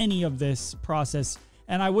like any of this process.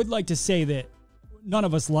 And I would like to say that none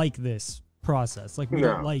of us like this process. Like we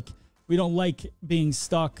don't like being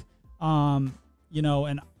stuck. You know,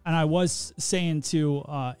 and I was saying to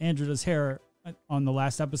Andrew Does Hair on the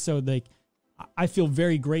last episode, like I feel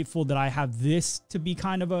very grateful that I have this to be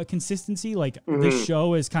kind of a consistency. Like this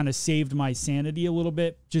show has kind of saved my sanity a little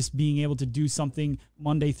bit, just being able to do something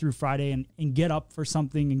Monday through Friday and get up for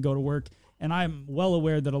something and go to work. And I'm well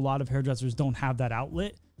aware that a lot of hairdressers don't have that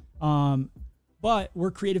outlet. But we're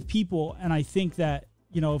creative people. And I think that,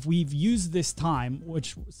 you know, if we've used this time,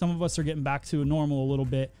 which some of us are getting back to normal a little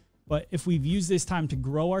bit, but if we've used this time to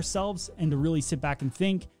grow ourselves and to really sit back and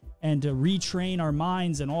think and to retrain our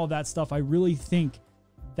minds and all of that stuff, I really think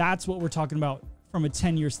that's what we're talking about from a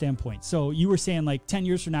 10-year standpoint. So you were saying like 10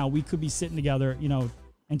 years from now, we could be sitting together, you know,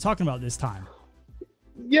 and talking about this time.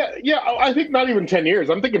 Yeah. I think not even 10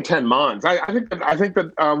 years. I'm thinking 10 months. I think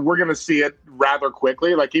that we're going to see it rather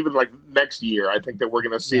quickly. Like even like next year, I think that we're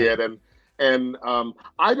going to see it. And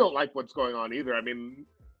I don't like what's going on either. I mean,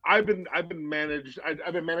 I've been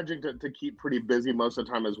managing to keep pretty busy most of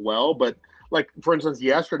the time as well. But like, for instance,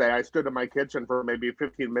 yesterday I stood in my kitchen for maybe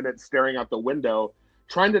 15 minutes staring out the window,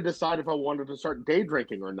 trying to decide if I wanted to start day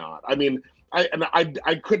drinking or not. I mean,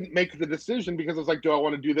 I couldn't make the decision because it's like, do I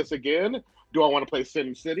want to do this again? Do I want to play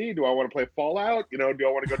Sim City? Do I want to play Fallout? You know, do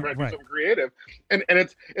I want to go try and do something creative? And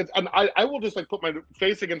I will just like put my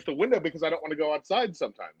face against the window because I don't want to go outside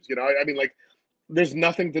sometimes. You know, I mean, like there's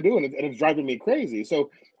nothing to do and it's driving me crazy.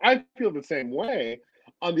 So I feel the same way.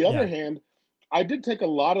 On the other hand, I did take a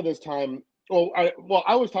lot of this time. I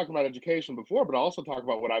was talking about education before, but I also talk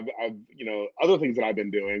about what I've you know, other things that I've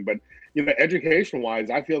been doing. But you know, education wise,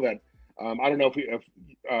 I feel that I don't know if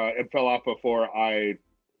it fell off before I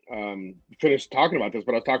finished talking about this,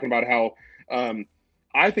 but I was talking about how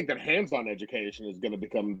I think that hands-on education is going to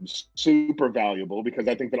become super valuable because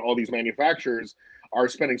I think that all these manufacturers are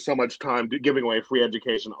spending so much time giving away free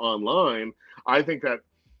education online. I think that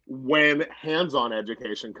when hands-on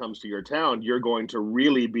education comes to your town, you're going to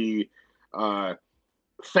really be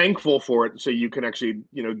thankful for it, so you can actually,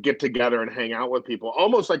 you know, get together and hang out with people,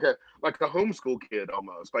 almost like a homeschool kid,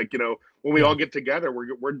 almost like, you know, when we all get together,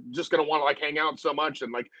 we're just gonna want to like hang out so much,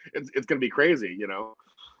 and like it's gonna be crazy, you know.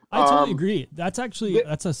 I totally agree. That's actually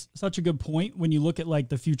such a good point when you look at like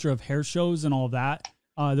the future of hair shows and all of that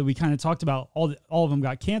that we kind of talked about. All of them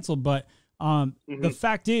got canceled, but the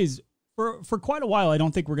fact is, for quite a while, I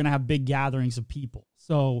don't think we're gonna have big gatherings of people.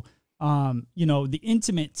 So you know, the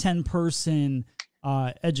intimate 10-person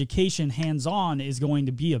education hands-on is going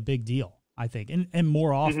to be a big deal, I think, and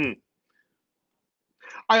more often.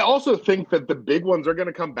 I also think that the big ones are going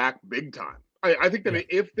to come back big time. I think that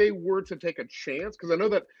if they were to take a chance, because I know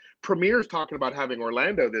that Premier's talking about having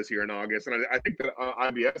Orlando this year in August, and I think that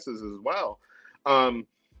IBS is as well.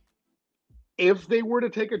 If they were to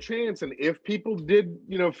take a chance, and if people did,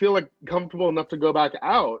 you know, feel like comfortable enough to go back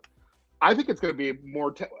out, I think it's going to be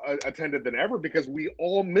more attended than ever because we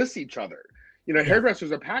all miss each other. You know,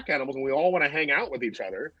 hairdressers are pack animals, and we all want to hang out with each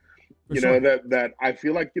other. You know, that I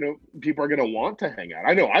feel like, you know, people are going to want to hang out.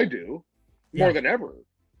 I know I do more than ever.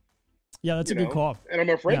 Yeah, that's a good call. And I'm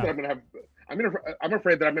afraid that I'm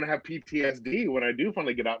afraid that I'm going to have PTSD when I do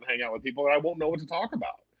finally get out and hang out with people, and I won't know what to talk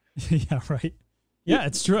about. Yeah, right. Yeah,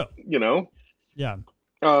 it's true. You know? Yeah.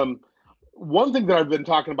 One thing that I've been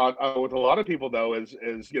talking about with a lot of people, though, is,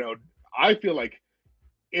 you know, I feel like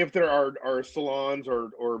if there are salons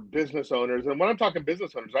or business owners, and when I'm talking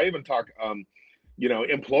business owners, I even talk, you know,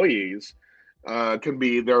 employees can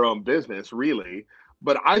be their own business, really.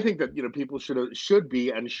 But I think that, you know, people should be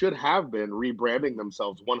and should have been rebranding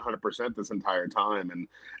themselves 100% this entire time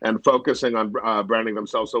and focusing on branding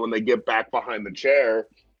themselves. So when they get back behind the chair,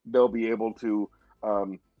 they'll be able to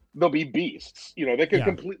they'll be beasts. You know, they could Yeah.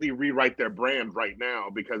 completely rewrite their brand right now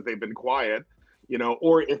because they've been quiet, you know,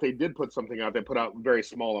 or if they did put something out, they put out very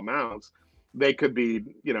small amounts. They could be,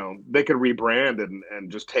 you know, they could rebrand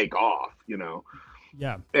and just take off, you know.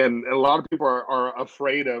 Yeah. And a lot of people are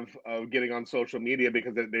afraid of getting on social media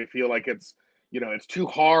because they feel like it's, you know, it's too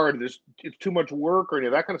hard, it's too much work or any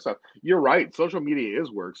of that kind of stuff. You're right. Social media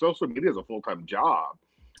is work. Social media is a full-time job,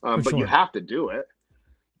 but you have to do it,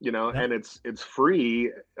 you know, and it's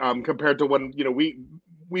free compared to when, you know,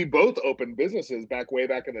 we both opened businesses way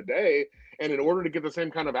back in the day. And in order to get the same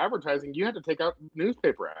kind of advertising, you had to take out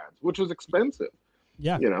newspaper ads, which was expensive.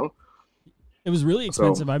 Yeah. You know, it was really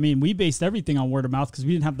expensive. I mean, we based everything on word of mouth because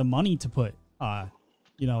we didn't have the money to put,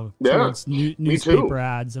 you know, towards newspaper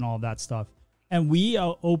ads and all that stuff. And we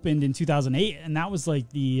opened in 2008, and that was like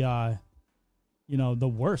the, you know, the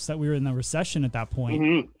worst that we were in the recession at that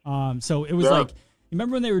point. So it was like, you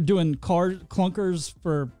remember when they were doing car clunkers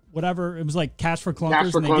for whatever? It was like cash for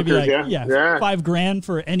clunkers, and they give you like $5,000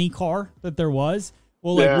 for any car that there was.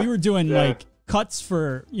 Well, like we were doing like cuts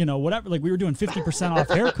for, you know, whatever. Like we were doing 50% off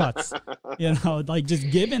haircuts, you know, like just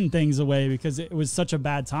giving things away because it was such a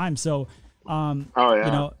bad time. So, you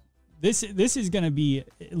know, this is going to be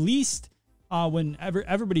at least when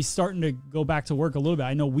everybody's starting to go back to work a little bit.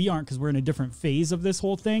 I know we aren't because we're in a different phase of this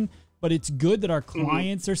whole thing, but it's good that our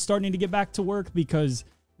clients are starting to get back to work because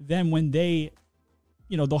then when they,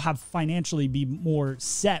 you know, they'll have financially be more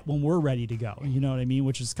set when we're ready to go. You know what I mean?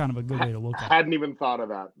 Which is kind of a good way to look at it. Hadn't even thought of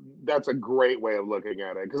that. That's a great way of looking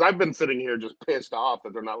at it. Because I've been sitting here just pissed off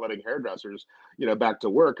that they're not letting hairdressers, you know, back to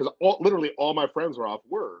work. Because literally all my friends are off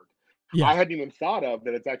work. Yeah. I hadn't even thought of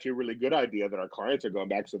that. It's actually a really good idea that our clients are going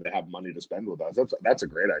back so they have money to spend with us. That's a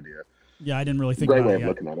great idea. Yeah, I didn't really think about it. Great way of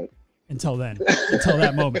looking at it. Until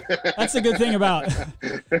that moment. That's a good thing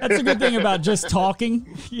about just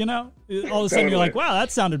talking, you know. All of a sudden you're like, wow,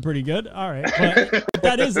 that sounded pretty good. All right,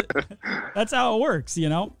 but that's how it works, you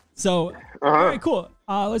know. So all right, cool.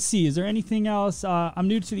 Let's see. Is there anything else? I'm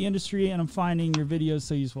new to the industry and I'm finding your videos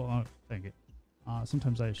so useful. Oh, thank you.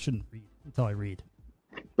 Sometimes I shouldn't read until I read.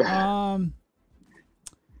 I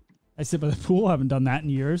sit by the pool. Haven't done that in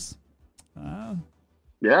years.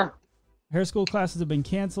 Yeah. Hair school classes have been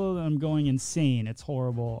canceled and I'm going insane. It's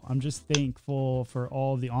horrible. I'm just thankful for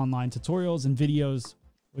all the online tutorials and videos,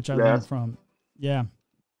 which I learned from. Yeah.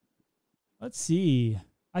 Let's see.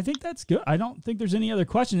 I think that's good. I don't think there's any other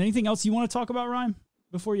questions. Anything else you want to talk about, Ryan,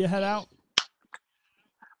 before you head out?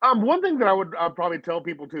 One thing that I would probably tell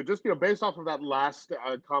people too, just, you know, based off of that last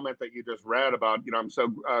comment that you just read about, you know, I'm so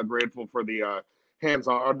grateful for the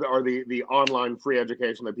hands-on or the online free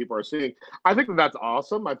education that people are seeing. I think that's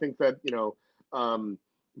awesome. I think that, you know,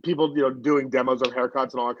 people, you know, doing demos of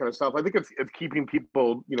haircuts and all that kind of stuff. I think it's keeping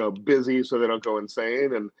people, you know, busy so they don't go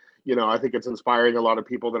insane. And, you know, I think it's inspiring a lot of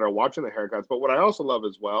people that are watching the haircuts. But what I also love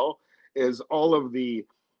as well is all of the,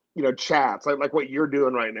 you know, chats like what you're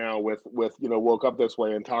doing right now with, you know, Woke Up This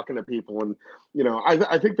Way and talking to people. And, you know,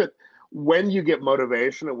 I think that when you get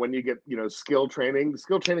motivation and when you get, you know, skill training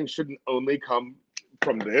shouldn't only come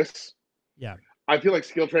from this. Yeah. I feel like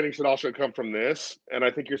skill training should also come from this. And I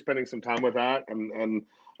think you're spending some time with that. And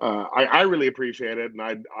I really appreciate it. And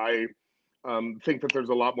I think that there's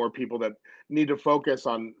a lot more people that need to focus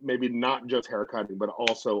on maybe not just haircutting, but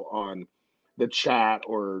also on the chat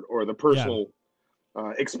or the personal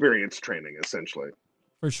experience training, essentially.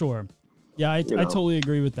 For sure. Yeah, I totally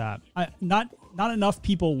agree with that. Not enough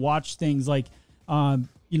people watch things like,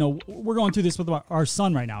 you know, we're going through this with our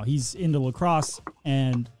son right now. He's into lacrosse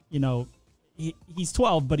and, you know, he's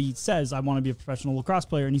 12, but he says, I want to be a professional lacrosse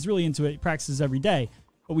player. And he's really into it. He practices every day.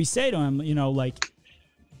 But we say to him, you know, like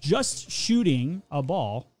just shooting a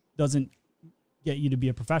ball doesn't get you to be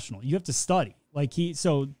a professional. You have to study. Like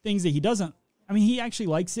so things that he doesn't, I mean, he actually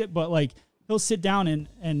likes it, but like he'll sit down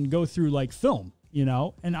and go through like film, you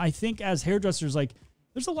know? And I think as hairdressers, like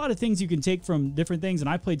there's a lot of things you can take from different things. And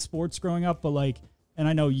I played sports growing up, but like, and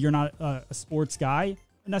I know you're not a sports guy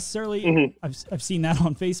necessarily. Mm-hmm. I've seen that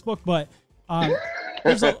on Facebook, but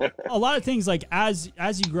there's a lot of things like as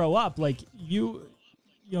you grow up, like you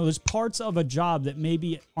know, there's parts of a job that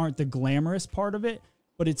maybe aren't the glamorous part of it,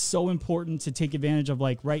 but it's so important to take advantage of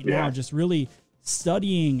like right now, just really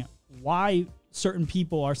studying why certain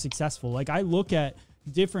people are successful. Like I look at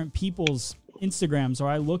different people's Instagrams or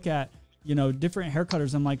I look at, you know, different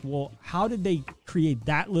haircutters. I'm like, well, how did they create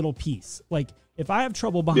that little piece? Like if I have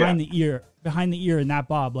trouble behind the ear in that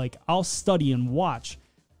bob, like I'll study and watch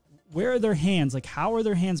where are their hands? Like how are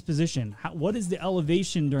their hands positioned? What is the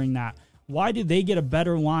elevation during that? Why did they get a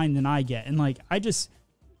better line than I get? And like, I just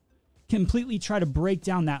completely try to break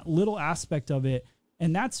down that little aspect of it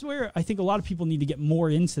And that's where I think a lot of people need to get more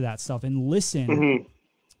into that stuff and listen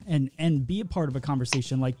and be a part of a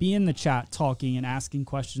conversation, like be in the chat talking and asking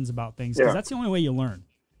questions about things, because that's the only way you learn.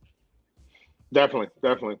 Definitely.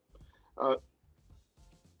 I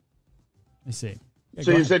see. Yeah,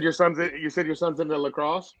 so you said your son's into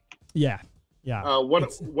lacrosse? Yeah. One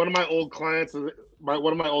of my old clients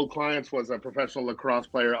was a professional lacrosse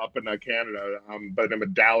player up in Canada, by the name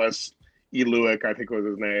of Dallas Eluick, I think was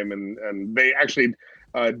his name, and they actually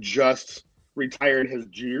just retired his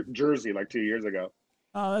jersey like 2 years ago.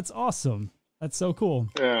 Oh, that's awesome. That's so cool.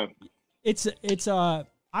 Yeah. It's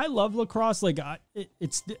I love lacrosse. Like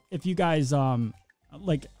it's, if you guys,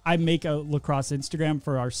 like I make a lacrosse Instagram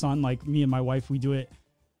for our son, like me and my wife, we do it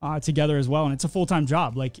together as well. And it's a full-time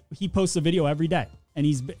job. Like he posts a video every day, and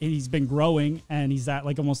he's been growing, and he's at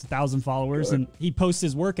like almost 1,000 followers. Good. And he posts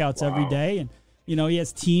his workouts every day. And, you know, he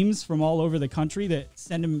has teams from all over the country that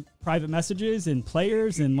send him private messages and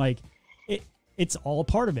players, and like it's all a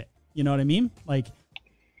part of it. You know what I mean? Like,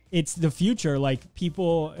 it's the future. Like if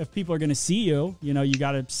people are going to see you, you know, you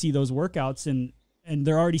got to see those workouts, and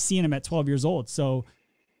they're already seeing him at 12 years old. So,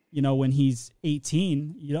 you know, when he's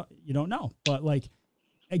 18, you don't know, but like,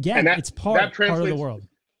 again, it's part of the world.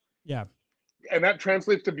 Yeah. And that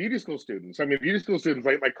translates to beauty school students. I mean, beauty school students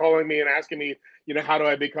like calling me and asking me, you know, how do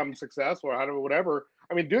I become successful, or how do whatever.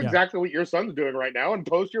 I mean, do exactly what your son's doing right now, and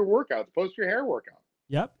post your workouts, post your hair workout.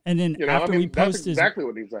 Yep. And then after we post exactly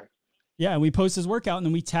what he's saying. Yeah, we post his workout, and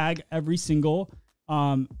then we tag every single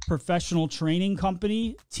professional training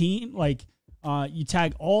company team. Like you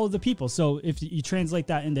tag all of the people. So if you translate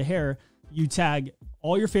that into hair, you tag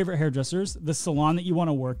all your favorite hairdressers, the salon that you want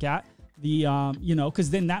to work at, the you know,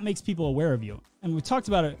 because then that makes people aware of you. And we talked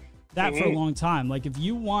about that for a long time. Like if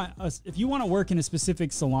you want to work in a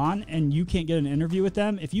specific salon and you can't get an interview with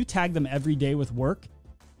them, if you tag them every day with work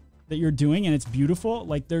that you're doing and it's beautiful,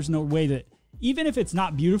 like there's no way that, even if it's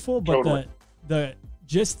not beautiful, but the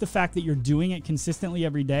just the fact that you're doing it consistently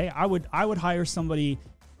every day, I would hire somebody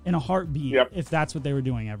in a heartbeat if that's what they were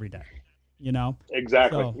doing every day. You know?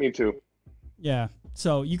 Exactly. So, me too. Yeah.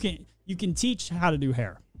 So you can teach how to do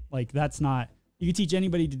hair. Like that's not, you can teach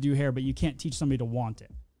anybody to do hair, but you can't teach somebody to want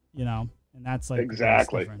it. You know? And that's like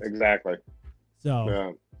exactly.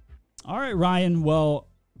 So all right, Ryan. Well,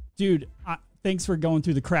 dude, thanks for going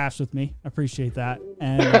through the crash with me. I appreciate that.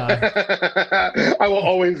 And I will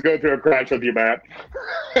always go through a crash with you, Matt.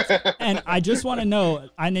 And I just want to know,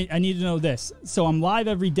 I need to know this. So I'm live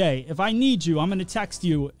every day. If I need you, I'm going to text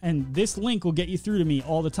you, and this link will get you through to me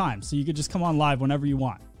all the time. So you could just come on live whenever you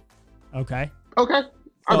want. Okay? Okay.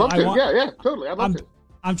 I'd love to. Yeah, totally. I'd love to.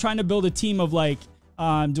 I'm trying to build a team of like,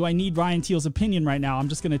 do I need Ryan Teal's opinion right now? I'm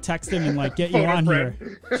just going to text him and like get you on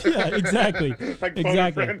here. Yeah, exactly.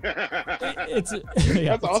 Exactly. That's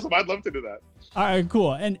awesome. I'd love to do that. All right,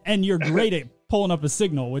 cool. And you're great at pulling up a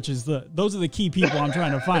signal, which is those are the key people I'm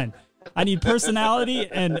trying to find. I need personality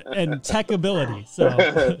and tech ability. So,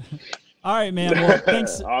 all right, man. Well,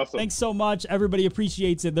 thanks. Awesome. Thanks so much. Everybody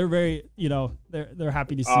appreciates it. They're very, they're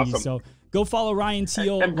happy to see you. So go follow Ryan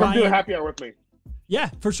Teal. And come do a happy hour with me. Yeah,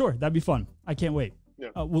 for sure. That'd be fun. I can't wait. Yeah.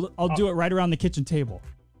 I'll do it right around the kitchen table.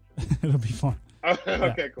 It'll be fun.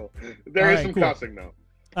 Okay, cool. There is some cussing though.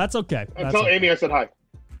 That's okay. Tell Amy I said hi.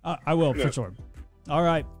 I will for sure. All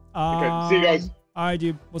right. Okay. See you guys. All right,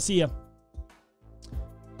 dude. We'll see you.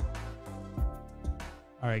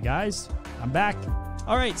 All right, guys. I'm back.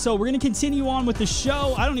 All right, so we're going to continue on with the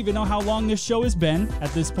show. I don't even know how long this show has been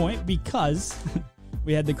at this point because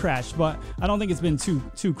we had the crash, but I don't think it's been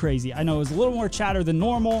too crazy. I know it was a little more chatter than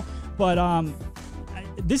normal, but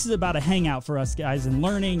this is about a hangout for us guys and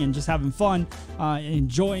learning and just having fun,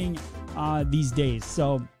 enjoying these days.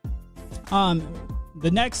 So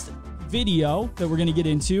the next video that we're going to get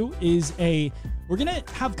into is we're going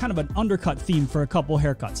to have kind of an undercut theme for a couple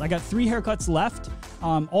haircuts. I got 3 haircuts left.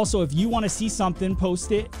 Also, if you want to see something,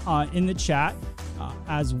 post it in the chat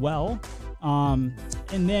as well.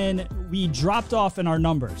 And then we dropped off in our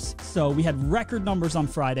numbers. So we had record numbers on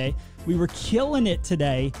Friday. We were killing it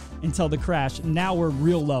today until the crash. Now we're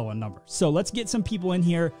real low on numbers. So let's get some people in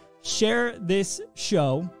here. Share this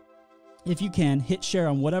show. If you can, hit share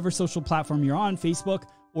on whatever social platform you're on, Facebook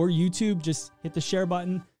or YouTube. Just hit the share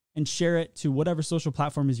button and share it to whatever social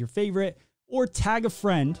platform is your favorite. Or tag a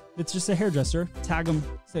friend that's just a hairdresser. Tag them.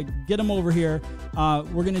 Say, get them over here.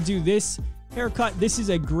 We're going to do this haircut. This is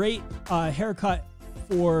a great haircut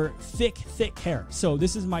for thick hair. So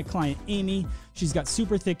this is my client, Amy. She's got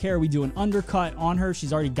super thick hair. We do an undercut on her.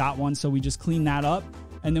 She's already got one, so we just clean that up.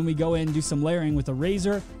 And then we go in and do some layering with a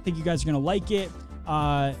razor. I think you guys are going to like it.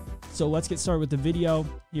 So let's get started with the video.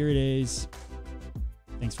 Here it is.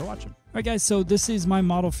 Thanks for watching. All right, guys, so this is my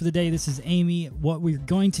model for the day. This is Amy. What we're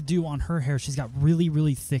going to do on her hair, she's got really,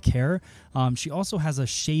 really thick hair. She also has a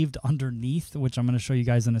shaved underneath, which I'm going to show you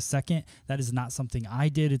guys in a second. That is not something I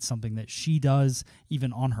did. It's something that she does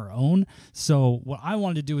even on her own. So what I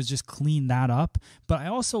wanted to do is just clean that up. But I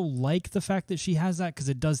also like the fact that she has that because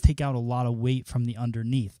it does take out a lot of weight from the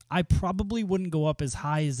underneath. I probably wouldn't go up as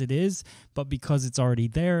high as it is, but because it's already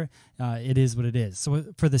there, it is what it is. So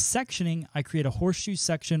for the sectioning, I create a horseshoe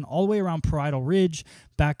section all the way around parietal ridge,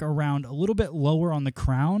 back around a little bit lower on the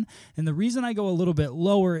crown. And the reason I go a little bit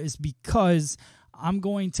lower is because I'm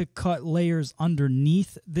going to cut layers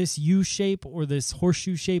underneath this U shape or this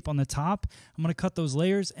horseshoe shape on the top. I'm going to cut those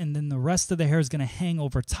layers, and then the rest of the hair is going to hang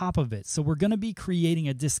over top of it. So we're going to be creating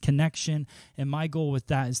a disconnection, and my goal with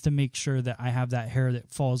that is to make sure that I have that hair that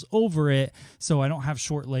falls over it so I don't have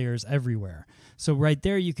short layers everywhere. So right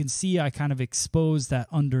there you can see I kind of expose that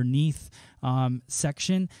underneath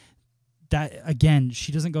section. That, again,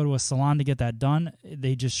 she doesn't go to a salon to get that done.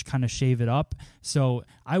 They just kind of shave it up. So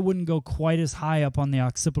I wouldn't go quite as high up on the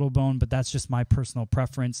occipital bone, but that's just my personal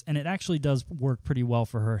preference, and it actually does work pretty well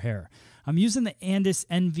for her hair. I'm using the Andis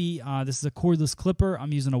Envy. This is a cordless clipper.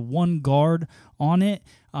 I'm using a 1 guard on it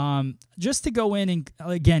just to go in and,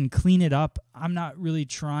 again, clean it up. I'm not really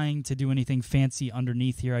trying to do anything fancy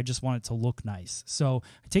underneath here. I just want it to look nice. So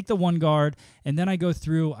I take the 1 guard, and then I go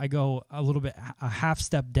through. I go a little bit, a half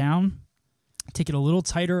step down. Take it a little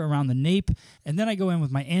tighter around the nape, and then I go in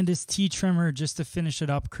with my Andis T trimmer just to finish it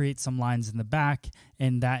up, create some lines in the back,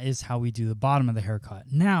 and that is how we do the bottom of the haircut.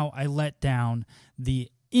 Now I let down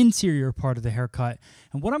the interior part of the haircut,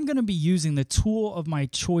 and what I'm going to be using, the tool of my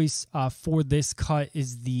choice for this cut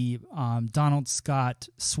is the Donald Scott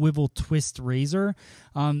swivel twist razor.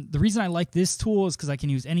 The reason I like this tool is because I can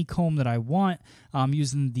use any comb that I want. I'm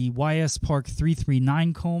using the YS Park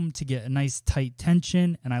 339 comb to get a nice tight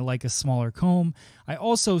tension, and I like a smaller comb. I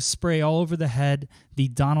also spray all over the head the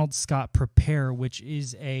Donald Scott Prepare, which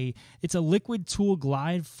is it's a liquid tool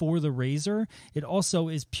glide for the razor. It also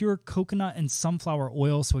is pure coconut and sunflower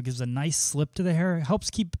oil, so it gives a nice slip to the hair. It helps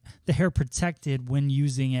keep the hair protected when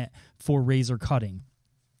using it for razor cutting.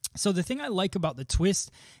 So the thing I like about the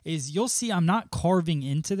twist is you'll see I'm not carving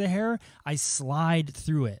into the hair. I slide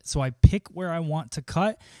through it. So I pick where I want to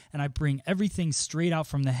cut, and I bring everything straight out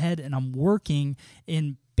from the head, and I'm working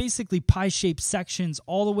in basically pie-shaped sections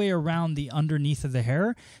all the way around the underneath of the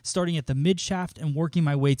hair, starting at the mid-shaft and working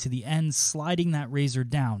my way to the end, sliding that razor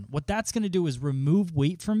down. What that's going to do is remove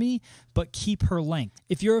weight from me, but keep her length.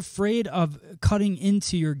 If you're afraid of cutting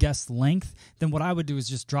into your guest's length, then what I would do is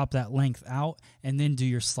just drop that length out and then do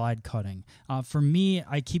your slide cutting. For me,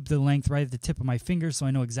 I keep the length right at the tip of my finger so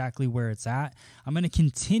I know exactly where it's at. I'm going to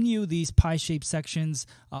continue these pie-shaped sections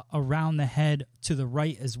around the head to the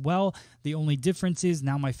right as well. The only difference is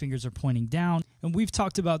now my fingers are pointing down, and we've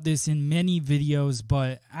talked about this in many videos,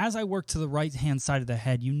 but as I work to the right hand side of the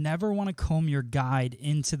head, you never want to comb your guide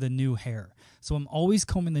into the new hair. So I'm always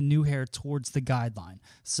combing the new hair towards the guideline.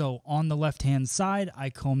 So on the left hand side, I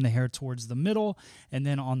comb the hair towards the middle, and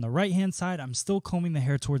then on the right hand side, I'm still combing the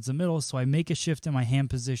hair towards the middle, so I make a shift in my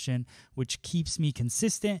hand position, which keeps me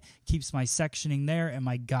consistent, keeps my sectioning there and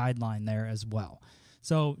my guideline there as well.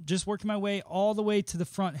 So just working my way all the way to the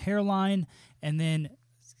front hairline, and then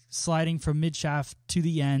sliding from mid-shaft to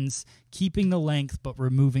the ends, keeping the length but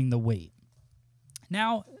removing the weight.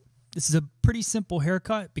 Now, this is a pretty simple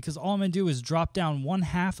haircut because all I'm going to do is drop down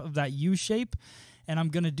 1/2 of that U shape, and I'm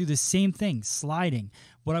going to do the same thing, sliding.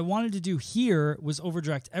 What I wanted to do here was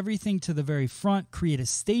overdirect everything to the very front, create a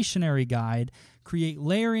stationary guide, create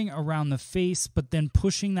layering around the face, but then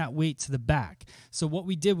pushing that weight to the back. So what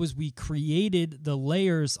we did was we created the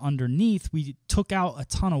layers underneath. We took out a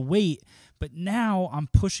ton of weight, but now I'm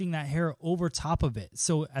pushing that hair over top of it.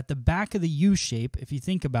 So at the back of the U shape, if you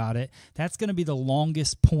think about it, that's going to be the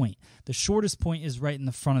longest point. The shortest point is right in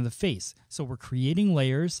the front of the face. So we're creating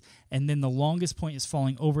layers, and then the longest point is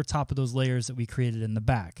falling over top of those layers that we created in the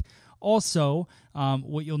back. Also,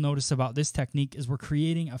 what you'll notice about this technique is we're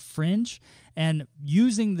creating a fringe, and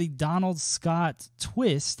using the Donald Scott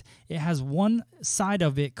twist, it has one side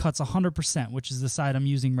of it cuts 100%, which is the side I'm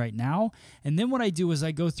using right now. And then what I do is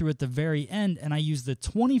I go through at the very end and I use the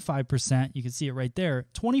 25%, you can see it right there,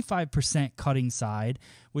 25% cutting side,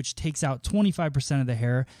 which takes out 25% of the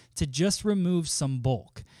hair to just remove some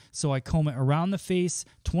bulk. So I comb it around the face,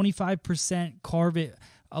 25%, carve it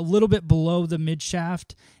a little bit below the mid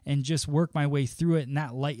shaft, and just work my way through it, and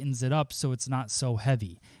that lightens it up so it's not so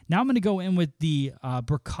heavy. Now I'm going to go in with the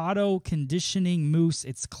Bricado Conditioning Mousse.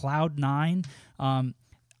 It's Cloud 9.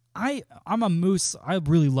 I'm a mousse. I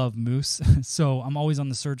really love mousse, so I'm always on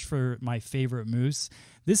the search for my favorite mousse.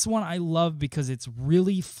 This one I love because it's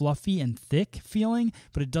really fluffy and thick feeling,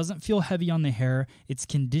 but it doesn't feel heavy on the hair. It's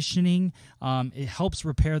conditioning. It helps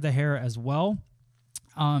repair the hair as well.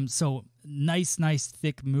 So nice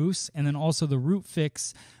thick mousse. And then also the Root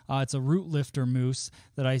Fix. It's a root lifter mousse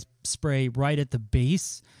that I spray right at the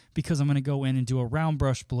base because I'm going to go in and do a round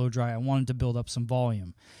brush blow dry. I wanted to build up some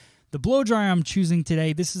volume. The blow dryer I'm choosing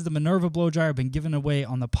today, this is the Minerva blow dryer. I've been giving away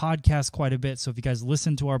on the podcast quite a bit. So if you guys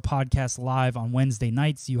listen to our podcast live on Wednesday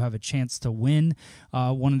nights, you have a chance to win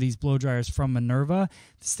one of these blow dryers from Minerva.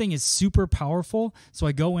 This thing is super powerful. So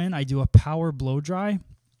I go in, I do a power blow dry.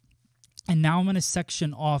 And now I'm going to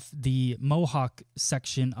section off the mohawk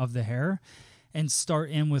section of the hair and start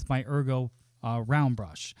in with my Ergo round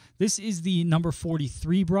brush. This is the number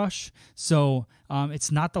 43 brush, so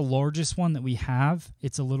it's not the largest one that we have.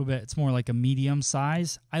 It's more like a medium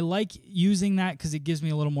size. I like using that because it gives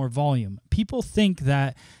me a little more volume. People think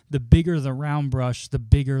that the bigger the round brush, the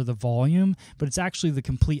bigger the volume, but it's actually the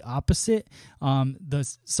complete opposite.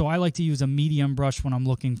 So I like to use a medium brush when I'm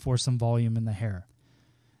looking for some volume in the hair.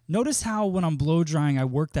 Notice how when I'm blow drying, I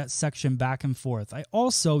work that section back and forth. I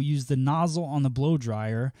also use the nozzle on the blow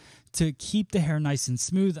dryer to keep the hair nice and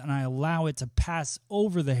smooth, and I allow it to pass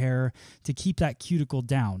over the hair to keep that cuticle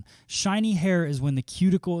down. Shiny hair is when the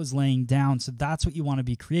cuticle is laying down, so that's what you want to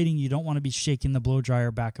be creating. You don't want to be shaking the blow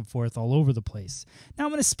dryer back and forth all over the place. Now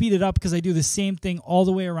I'm going to speed it up because I do the same thing all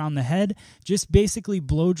the way around the head. Just basically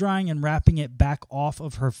blow drying and wrapping it back off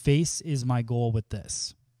of her face is my goal with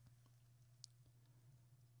this.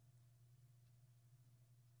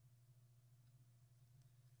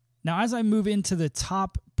 Now, as I move into the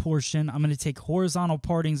top portion, I'm going to take horizontal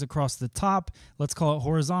partings across the top. Let's call it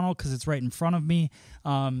horizontal because it's right in front of me.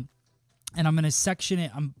 And I'm going to section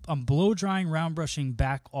it. I'm blow drying, round brushing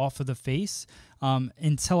back off of the face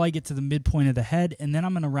until I get to the midpoint of the head. And then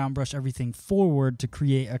I'm going to round brush everything forward to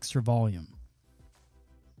create extra volume.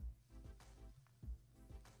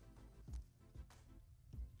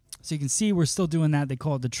 So you can see we're still doing that. They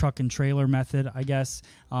call it the truck and trailer method, I guess.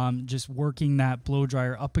 Just working that blow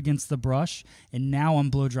dryer up against the brush. And now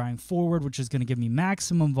I'm blow drying forward, which is going to give me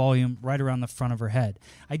maximum volume right around the front of her head.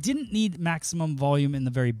 I didn't need maximum volume in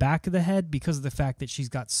the very back of the head because of the fact that she's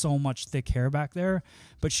got so much thick hair back there.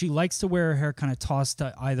 But she likes to wear her hair kind of tossed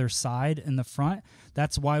to either side in the front.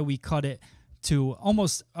 That's why we cut it to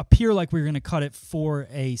almost appear like we were going to cut it for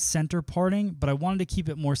a center parting, but I wanted to keep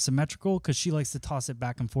it more symmetrical because she likes to toss it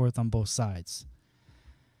back and forth on both sides.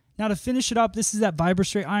 Now to finish it up, this is that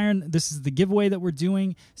VibraStraight iron. This is the giveaway that we're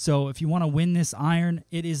doing. So if you want to win this iron,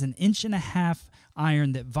 it is an 1.5 inch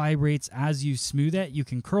iron that vibrates as you smooth it. You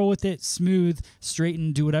can curl with it, smooth,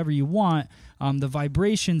 straighten, do whatever you want. The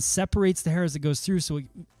vibration separates the hair as it goes through, so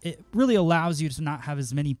it really allows you to not have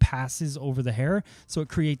as many passes over the hair, so it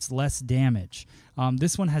creates less damage.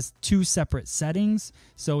 This one has 2 separate settings,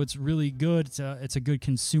 so it's really good. It's a good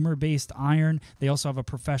consumer-based iron. They also have a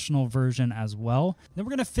professional version as well. Then we're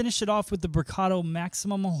going to finish it off with the Bricado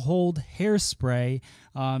Maximum Hold Hairspray.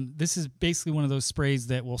 This is basically one of those sprays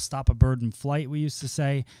that will stop a bird in flight, we used to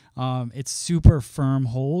say. It's super firm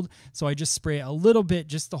hold, so I just spray it a little bit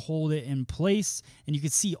just to hold it in place, and you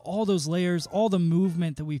can see all those layers, all the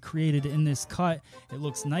movement that we created in this cut. It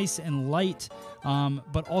looks nice and light,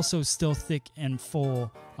 but also still thick and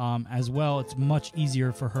full as well. It's much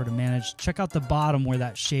easier for her to manage. Check out the bottom where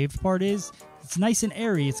that shaved part is. It's nice and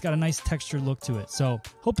airy. It's got a nice textured look to it. So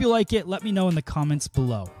hope you like it. Let me know in the comments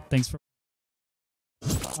below. Thanks for...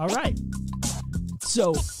 All right.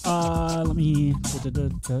 So let me... There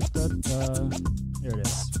it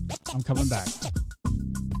is. I'm coming back.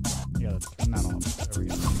 Yeah, turn that off. There we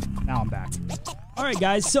go. Now I'm back. All right,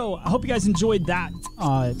 guys. So I hope you guys enjoyed that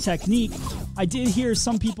technique. I did hear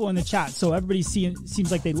some people in the chat. So everybody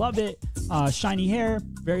seems like they love it. Shiny hair.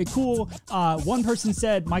 Very cool. One person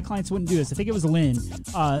said, my clients wouldn't do this. I think it was Lynn.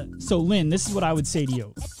 So Lynn, this is what I would say to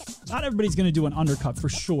you. Not everybody's going to do an undercut for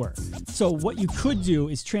sure. So what you could do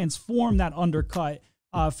is transform that undercut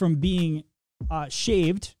from being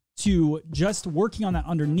shaved to just working on that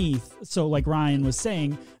underneath. So like Ryan was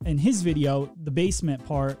saying in his video, the basement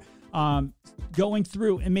part, going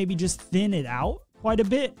through and maybe just thin it out quite a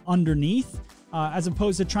bit underneath as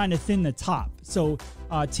opposed to trying to thin the top. So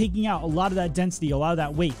taking out a lot of that density, a lot of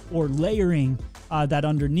that weight, or layering that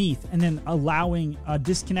underneath and then allowing a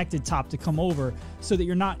disconnected top to come over so that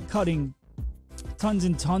you're not cutting tons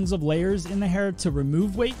and tons of layers in the hair to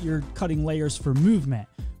remove weight. You're cutting layers for movement.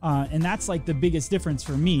 And that's like the biggest difference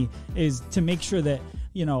for me, is to make sure that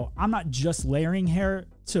you know, I'm not just layering hair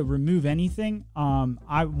to remove anything.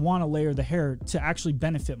 I want to layer the hair to actually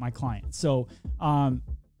benefit my client. So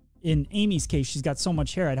in Amy's case, she's got so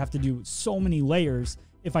much hair, I'd have to do so many layers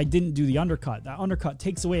if I didn't do the undercut. That undercut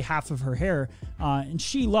takes away half of her hair, and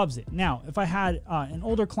she loves it. Now, if I had an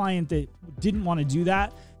older client that didn't want to do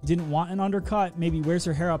that, didn't want an undercut, maybe wears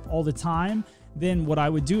her hair up all the time, then what I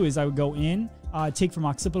would do is I would go in, take from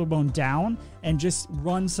occipital bone down, and just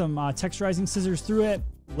run some texturizing scissors through it,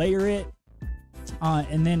 layer it,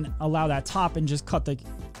 and then allow that top and just cut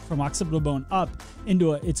from occipital bone up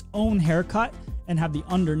into its own haircut, and have the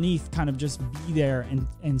underneath kind of just be there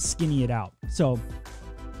and skinny it out. So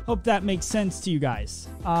hope that makes sense to you guys.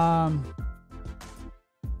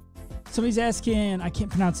 Somebody's asking, I can't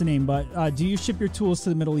pronounce the name, but do you ship your tools to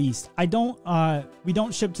the Middle East? I don't. We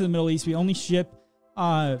don't ship to the Middle East. We only ship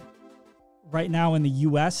right now in the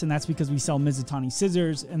U.S., and that's because we sell Mizutani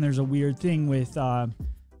scissors, and there's a weird thing with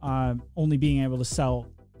only being able to sell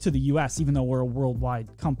to the U.S., even though we're a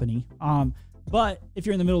worldwide company. But if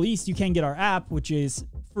you're in the Middle East, you can get our app, which is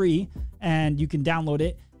free, and you can download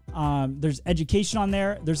it. There's education on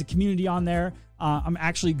there. There's a community on there. I'm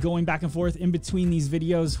actually going back and forth in between these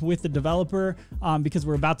videos with the developer because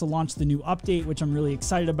we're about to launch the new update, which I'm really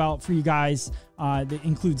excited about for you guys. That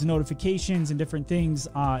includes notifications and different things,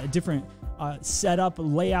 a different setup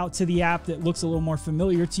layout to the app that looks a little more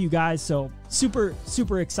familiar to you guys. So super,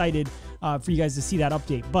 super excited for you guys to see that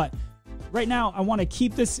update. But right now, I want to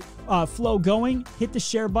keep this flow going. Hit the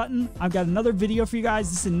share button. I've got another video for you guys.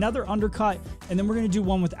 This is another undercut, and then we're going to do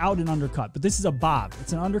one without an undercut. But this is a bob.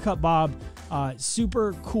 It's an undercut bob.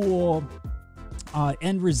 Super cool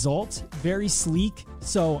end result. Very sleek.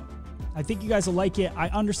 So I think you guys will like it. I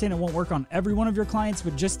understand it won't work on every one of your clients,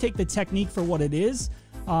 but just take the technique for what it is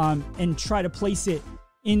and try to place it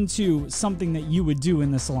into something that you would do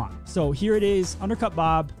in the salon. So here it is, undercut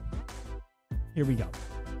bob. Here we go.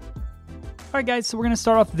 All right, guys, so we're going to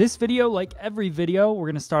start off this video like every video. We're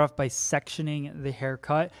going to start off by sectioning the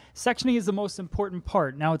haircut. Sectioning is the most important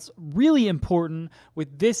part. Now, it's really important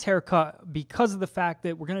with this haircut because of the fact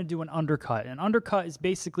that we're going to do an undercut. An undercut is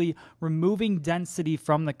basically removing density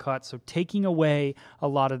from the cut, so taking away a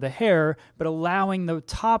lot of the hair, but allowing the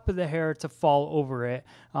top of the hair to fall over it,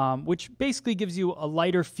 which basically gives you a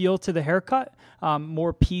lighter feel to the haircut,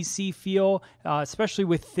 more PC feel, especially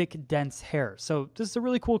with thick, dense hair. So this is a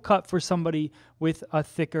really cool cut for somebody with a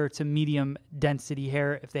thicker to medium density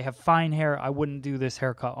hair. If they have fine hair, I wouldn't do this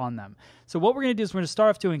haircut on them. So what we're going to do is we're going to start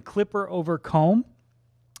off doing clipper over comb.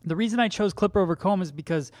 The reason I chose clipper over comb is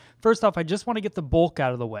because, first off, I just want to get the bulk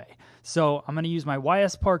out of the way. So I'm going to use my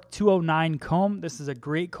YS Park 209 comb. This is a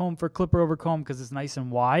great comb for clipper over comb because it's nice and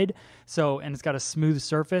wide. And it's got a smooth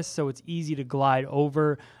surface, so it's easy to glide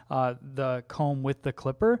over the comb with the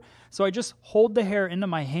clipper. So I just hold the hair into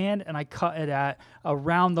my hand and I cut it at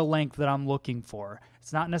around the length that I'm looking for.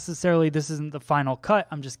 It's not necessarily, this isn't the final cut.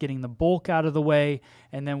 I'm just getting the bulk out of the way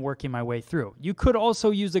and then working my way through. You could also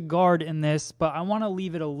use a guard in this, but I want to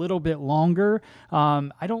leave it a little bit longer.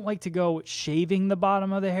 I don't like to go shaving the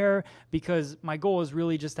bottom of the hair because my goal is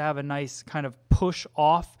really just to have a nice kind of push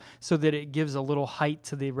off so that it gives a little height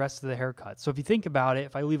to the rest of the haircut. So if you think about it,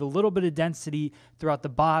 if I leave a little bit of density throughout the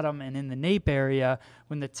bottom and in the nape area,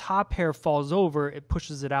 when the top hair falls over, it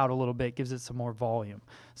pushes it out a little bit, gives it some more volume.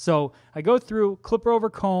 So I go through, clipper over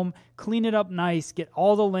comb, clean it up nice, get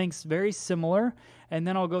all the lengths very similar, and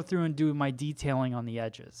then I'll go through and do my detailing on the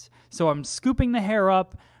edges. So I'm scooping the hair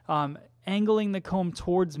up, angling the comb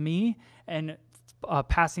towards me, and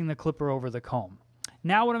passing the clipper over the comb.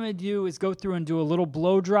 Now what I'm going to do is go through and do a little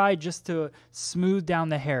blow dry just to smooth down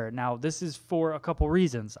the hair. Now this is for a couple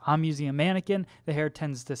reasons. I'm using a mannequin. The hair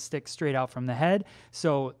tends to stick straight out from the head.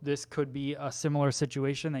 So this could be a similar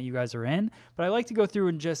situation that you guys are in. But I like to go through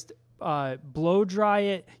and just blow dry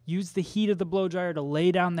it, use the heat of the blow dryer to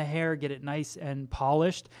lay down the hair, get it nice and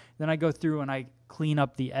polished. Then I go through and I clean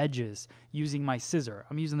up the edges using my scissor.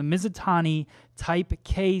 I'm using the Mizutani Type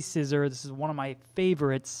K scissor. This is one of my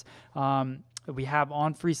favorites. We have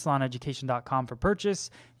on freesaloneducation.com for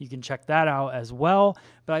purchase. You can check that out as well.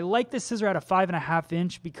 But I like this scissor at a 5.5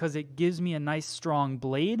 inch because it gives me a nice strong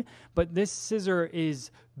blade. But this scissor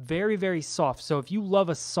is very, very soft. So if you love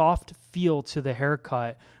a soft feel to the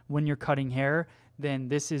haircut when you're cutting hair, then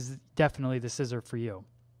this is definitely the scissor for you.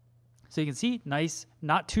 So you can see, nice,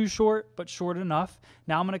 not too short, but short enough.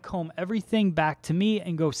 Now I'm going to comb everything back to me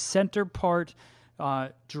and go center part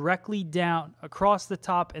directly down across the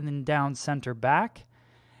top and then down center back.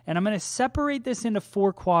 And I'm going to separate this into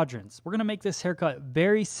 4 quadrants. We're going to make this haircut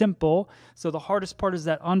very simple. So the hardest part is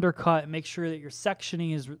that undercut. Make sure that your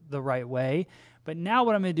sectioning is the right way. But now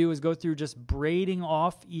what I'm going to do is go through just braiding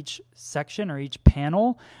off each section or each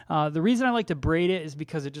panel. The reason I like to braid it is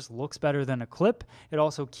because it just looks better than a clip. It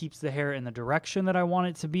also keeps the hair in the direction that I want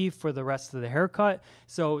it to be for the rest of the haircut.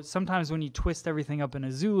 So sometimes when you twist everything up in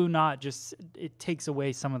a Zulu knot, it takes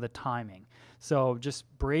away some of the timing. So just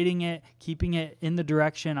braiding it, keeping it in the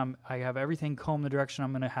direction. I have everything combed the direction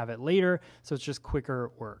I'm going to have it later, so it's just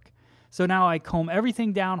quicker work. So now I comb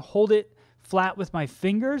everything down, hold it flat with my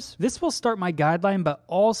fingers. This will start my guideline, but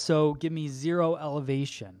also give me 0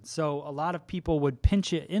 elevation. So a lot of people would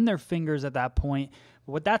pinch it in their fingers at that point.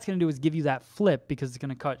 But what that's going to do is give you that flip because it's going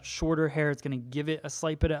to cut shorter hair. It's going to give it a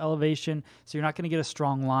slight bit of elevation. So you're not going to get a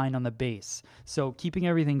strong line on the base. So keeping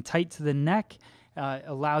everything tight to the neck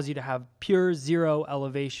allows you to have pure 0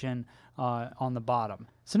 elevation on the bottom.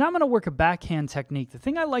 So now I'm going to work a backhand technique. The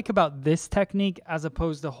thing I like about this technique, as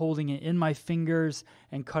opposed to holding it in my fingers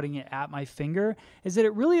and cutting it at my finger, is that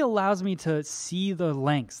it really allows me to see the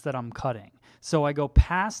lengths that I'm cutting. So I go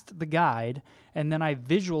past the guide, and then I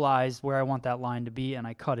visualize where I want that line to be, and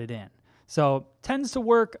I cut it in. So tends to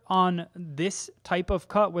work on this type of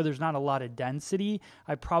cut where there's not a lot of density.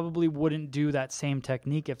 I probably wouldn't do that same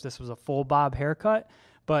technique if this was a full bob haircut,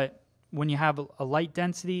 but when you have a light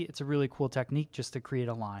density, it's a really cool technique just to create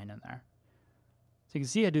a line in there. So you can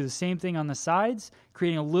see I do the same thing on the sides,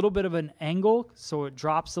 creating a little bit of an angle so it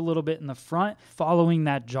drops a little bit in the front, following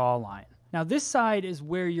that jawline. Now this side is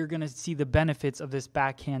where you're going to see the benefits of this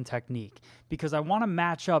backhand technique because I want to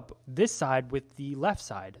match up this side with the left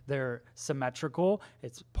side. They're symmetrical.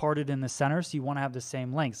 It's parted in the center, so you want to have the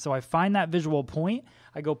same length. So I find that visual point.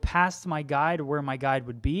 I go past my guide where my guide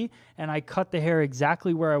would be, and I cut the hair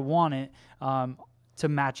exactly where I want it to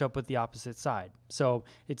match up with the opposite side. So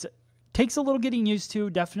it takes a little getting used to.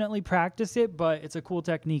 Definitely practice it, but it's a cool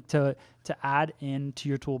technique to add into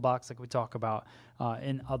your toolbox like we talk about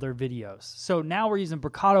in other videos. So now we're using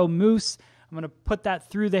Bricado Mousse. I'm going to put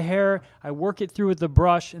that through the hair. I work it through with the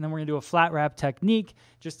brush, and then we're going to do a flat wrap technique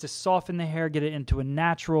just to soften the hair, get it into a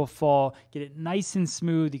natural fall, get it nice and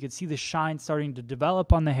smooth. You can see the shine starting to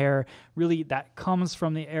develop on the hair. Really, that comes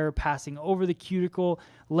from the air passing over the cuticle,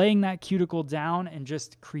 laying that cuticle down, and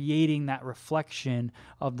just creating that reflection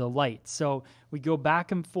of the light. So we go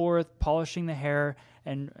back and forth, polishing the hair,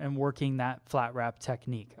 and working that flat wrap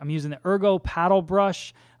technique. I'm using the Ergo paddle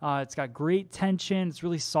brush. It's got great tension. It's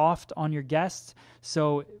really soft on your guest.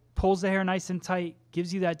 So it pulls the hair nice and tight,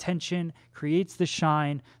 gives you that tension, creates the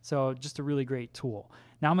shine. So just a really great tool.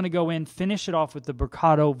 Now I'm going to go in, finish it off with the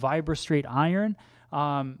Bricado VibraStraight iron.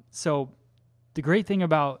 So the great thing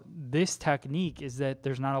about this technique is that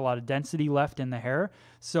there's not a lot of density left in the hair.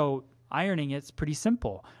 So ironing it's pretty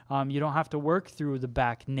simple. You don't have to work through the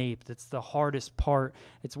back nape. That's the hardest part.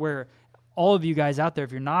 It's where all of you guys out there,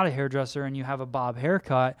 if you're not a hairdresser and you have a bob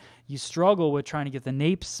haircut, you struggle with trying to get the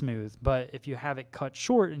nape smooth. But if you have it cut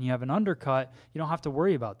short and you have an undercut, you don't have to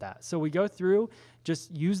worry about that. So we go through,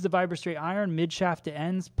 just use the VibraStraight iron, mid shaft to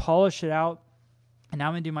ends, polish it out. And now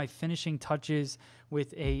I'm going to do my finishing touches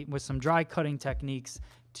with some dry cutting techniques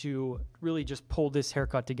to really just pull this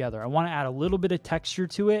haircut together. I want to add a little bit of texture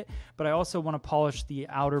to it, but I also want to polish the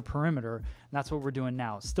outer perimeter, and that's what we're doing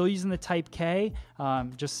now. Still using the Type K,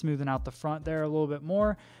 just smoothing out the front there a little bit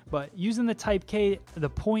more, but using the Type K, the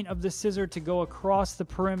point of the scissor to go across the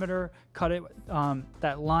perimeter, cut it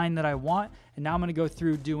that line that I want, and now I'm going to go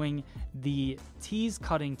through doing the tease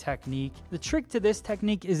cutting technique. The trick to this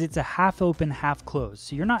technique is it's a half open, half closed,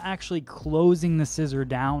 so you're not actually closing the scissor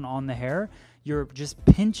down on the hair. You're just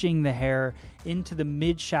pinching the hair into the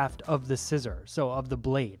mid shaft of the scissor, so of the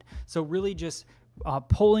blade. So really just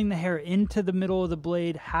pulling the hair into the middle of the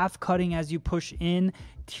blade, half cutting as you push in,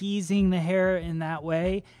 teasing the hair in that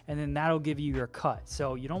way, and then that'll give you your cut.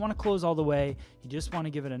 So you don't want to close all the way. You just want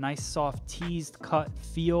to give it a nice soft teased cut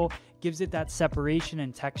feel. Gives it that separation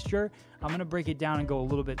and texture. I'm going to break it down and go a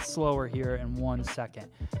little bit slower here in 1 second.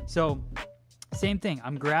 So same thing,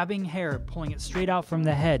 I'm grabbing hair, pulling it straight out from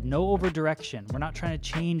the head, no over direction. We're not trying to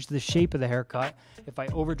change the shape of the haircut. If I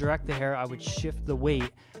over direct the hair, I would shift the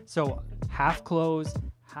weight. So half closed,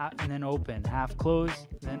 and then open, half closed,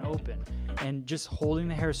 then open. And just holding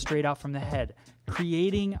the hair straight out from the head,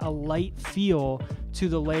 creating a light feel to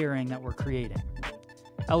the layering that we're creating.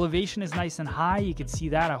 Elevation is nice and high. You can see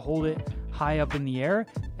that. I hold it high up in the air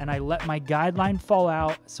and I let my guideline fall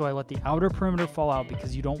out. So I let the outer perimeter fall out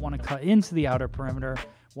because you don't want to cut into the outer perimeter.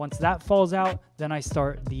 Once that falls out, then I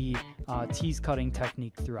start the tease cutting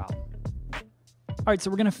technique throughout. All right,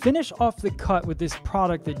 so we're going to finish off the cut with this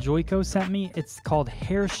product that Joico sent me. It's called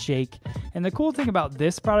Hair Shake. And the cool thing about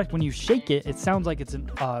this product, when you shake it, it sounds like it's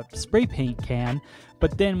a spray paint can,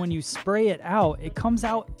 but then when you spray it out, it comes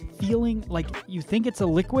out feeling like you think it's a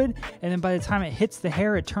liquid, and then by the time it hits the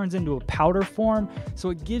hair, it turns into a powder form. So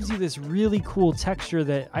it gives you this really cool texture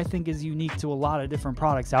that I think is unique to a lot of different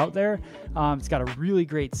products out there. It's got a really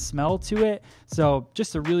great smell to it. So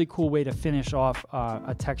just a really cool way to finish off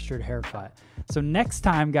a textured haircut. So next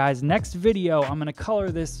time, guys, next video, I'm gonna color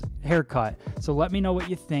this haircut. So let me know what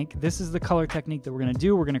you think. This is the color technique that we're gonna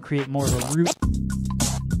do. We're gonna create more of a root.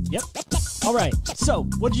 Yep. All right, so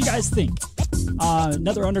what did you guys think?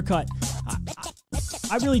 Another undercut.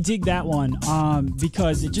 I really dig that one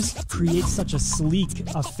because it just creates such a sleek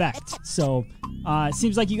effect. So it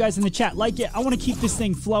seems like you guys in the chat like it. I want to keep this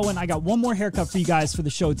thing flowing. I got one more haircut for you guys for the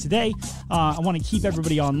show today. I want to keep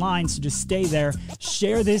everybody online, so just stay there.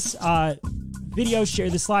 Share this video, share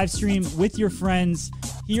this live stream with your friends.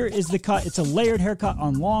 Here is the cut. It's a layered haircut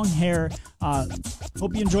on long hair.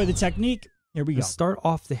 Hope you enjoy the technique. Here we go. Start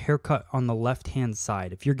off the haircut on the left-hand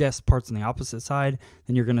side. If your guest part's on the opposite side,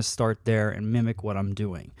 then you're going to start there and mimic what I'm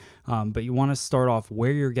doing. But you want to start off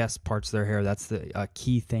where your guest parts their hair. That's the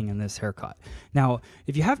key thing in this haircut. Now,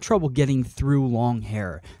 if you have trouble getting through long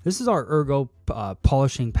hair, this is our Ergo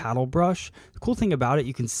polishing paddle brush. The cool thing about it,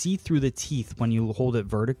 you can see through the teeth when you hold it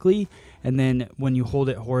vertically, and then when you hold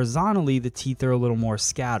it horizontally, the teeth are a little more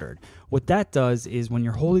scattered. What that does is when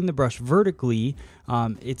you're holding the brush vertically,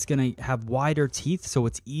 it's going to have wider teeth, so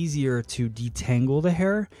it's easier to detangle the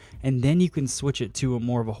hair, and then you can switch it to a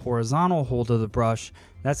more of a horizontal hold of the brush.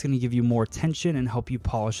 That's going to give you more tension and help you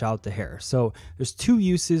polish out the hair. So there's two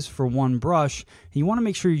uses for one brush, and you want to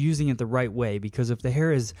make sure you're using it the right way, because if the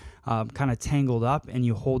hair is kind of tangled up and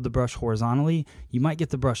you hold the brush horizontally, you might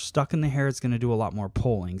get the brush stuck in the hair. It's going to do a lot more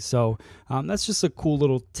pulling. So that's just a cool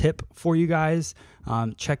little tip for you guys.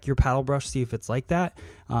 Check your paddle brush, see if it's like that.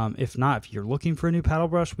 If not, if you're looking for a new paddle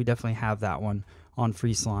brush, we definitely have that one on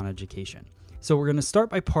Free Salon Education. So we're going to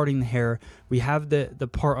start by parting the hair. We have the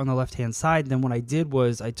part on the left-hand side. Then what I did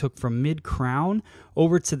was I took from mid-crown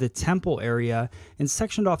over to the temple area and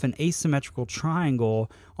sectioned off an asymmetrical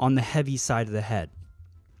triangle on the heavy side of the head.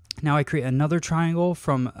 Now I create another triangle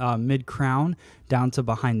from mid-crown down to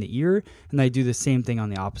behind the ear, and I do the same thing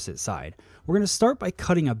on the opposite side. We're going to start by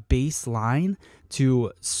cutting a base line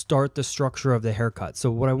to start the structure of the haircut.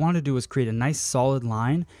 So what I want to do is create a nice solid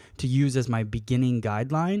line to use as my beginning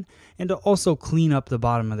guideline and to also clean up the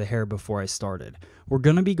bottom of the hair before I started. We're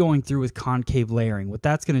going to be going through with concave layering. What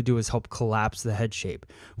that's going to do is help collapse the head shape.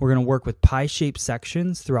 We're going to work with pie-shaped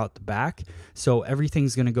sections throughout the back. So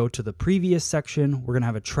everything's going to go to the previous section. We're going to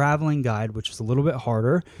have a traveling guide, which is a little bit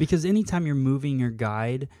harder because anytime you're moving your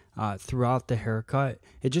guide throughout the haircut,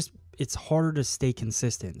 it's harder to stay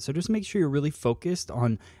consistent. So just make sure you're really focused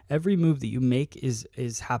on every move that you make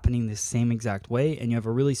is happening the same exact way, and you have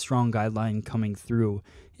a really strong guideline coming through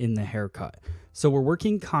in the haircut. So we're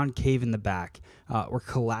working concave in the back. We're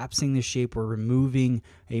collapsing the shape. We're removing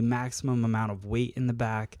a maximum amount of weight in the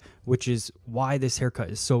back, which is why this haircut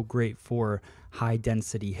is so great for high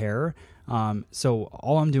density hair. So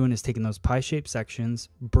all I'm doing is taking those pie-shaped sections,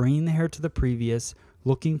 bringing the hair to the previous,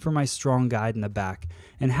 looking for my strong guide in the back.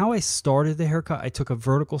 And how I started the haircut, I took a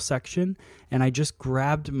vertical section and I just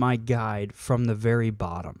grabbed my guide from the very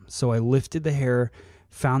bottom. So I lifted the hair,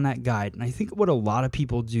 found that guide. And I think what a lot of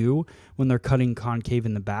people do when they're cutting concave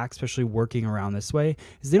in the back, especially working around this way,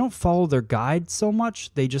 is they don't follow their guide so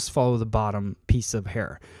much. They just follow the bottom piece of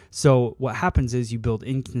hair. So what happens is you build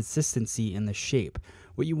inconsistency in the shape.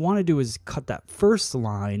 What you want to do is cut that first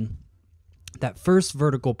line, that first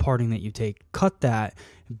vertical parting that you take, cut that,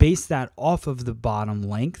 base that off of the bottom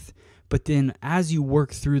length, but then as you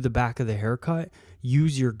work through the back of the haircut,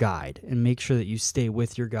 use your guide and make sure that you stay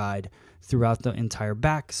with your guide throughout the entire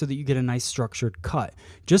back so that you get a nice structured cut.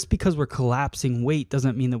 Just because we're collapsing weight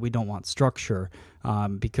doesn't mean that we don't want structure,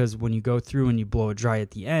 because when you go through and you blow it dry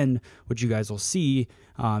at the end, which you guys will see,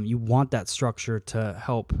 you want that structure to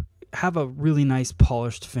help have a really nice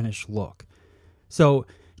polished finished look. So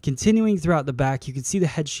continuing throughout the back, you can see the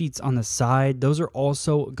head sheets on the side. Those are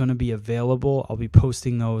also going to be available. I'll be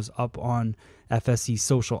posting those up on FSC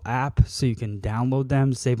social app so you can download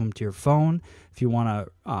them, save them to your phone if you want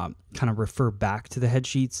to kind of refer back to the head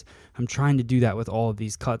sheets. I'm trying to do that with all of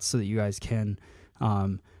these cuts so that you guys can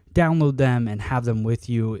download them and have them with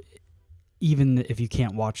you even if you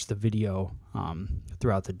can't watch the video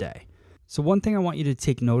throughout the day. So one thing I want you to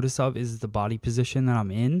take notice of is the body position that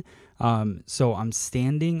I'm in. So I'm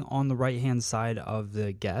standing on the right-hand side of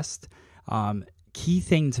the guest. Key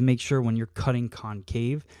thing to make sure when you're cutting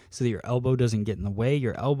concave so that your elbow doesn't get in the way,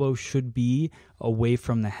 your elbow should be away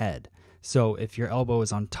from the head. So if your elbow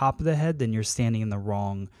is on top of the head, then you're standing in the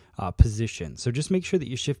wrong position. So just make sure that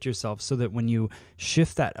you shift yourself so that when you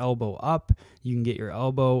shift that elbow up, you can get your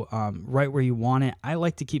elbow right where you want it. I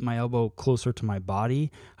like to keep my elbow closer to my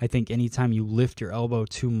body. I think anytime you lift your elbow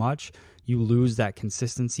too much, you lose that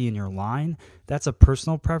consistency in your line. That's a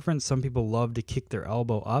personal preference. Some people love to kick their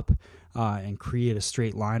elbow up and create a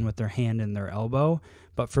straight line with their hand and their elbow.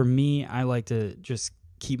 But for me, I like to just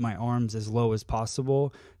keep my arms as low as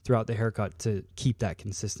possible throughout the haircut to keep that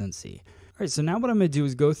consistency. All right, so now what I'm going to do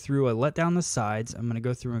is go through, I let down the sides. I'm going to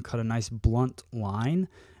go through and cut a nice blunt line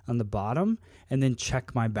on the bottom and then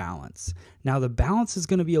check my balance. Now the balance is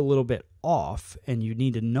going to be a little bit off, and you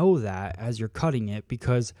need to know that as you're cutting it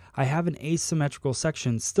because I have an asymmetrical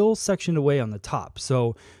section still sectioned away on the top.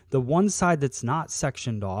 So the one side that's not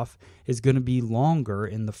sectioned off is going to be longer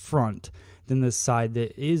in the front than the side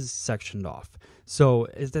that is sectioned off. So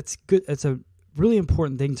that's good. It's a really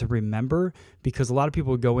important thing to remember because a lot of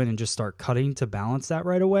people go in and just start cutting to balance that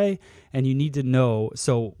right away, and you need to know.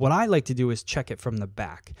 So what I like to do is check it from the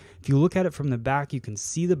back. If you look at it from the back, you can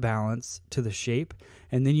see the balance to the shape,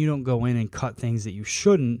 and then you don't go in and cut things that you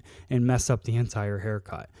shouldn't and mess up the entire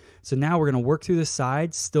haircut. So now we're going to work through the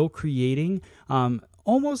sides, still creating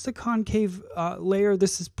almost a concave layer.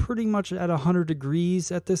 This is pretty much at 100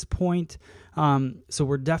 degrees at this point. So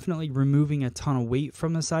we're definitely removing a ton of weight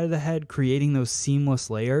from the side of the head, creating those seamless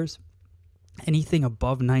layers. Anything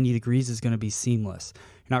above 90 degrees is going to be seamless.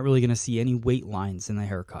 You're not really going to see any weight lines in the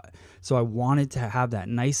haircut. So I wanted to have that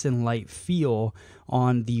nice and light feel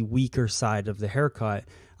on the weaker side of the haircut,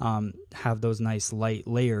 have those nice light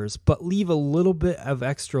layers, but leave a little bit of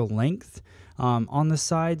extra length on the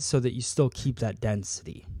side so that you still keep that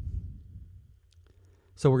density.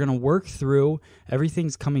 So we're going to work through,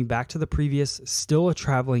 everything's coming back to the previous, still a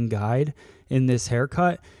traveling guide in this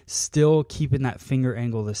haircut, still keeping that finger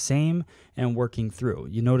angle the same and working through.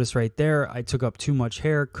 You notice right there, I took up too much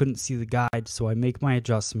hair, couldn't see the guide, so I make my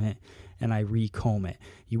adjustment and I recomb it.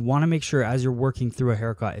 You want to make sure as you're working through a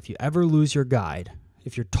haircut, if you ever lose your guide,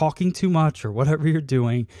 if you're talking too much or whatever you're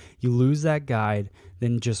doing, you lose that guide,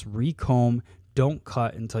 then just recomb. Don't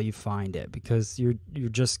cut until you find it because you're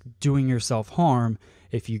just doing yourself harm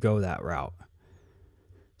if you go that route.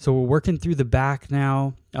 So we're working through the back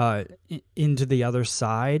now into the other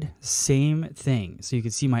side. Same thing. So you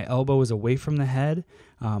can see my elbow is away from the head,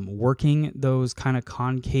 working those kind of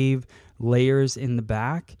concave layers in the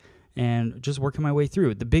back and just working my way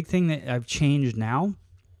through. The big thing that I've changed now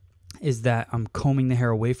is that I'm combing the hair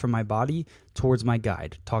away from my body towards my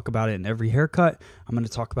guide. Talk about it in every haircut. I'm going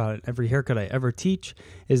to talk about it in every haircut I ever teach,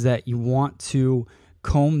 is that you want to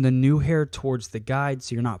comb the new hair towards the guide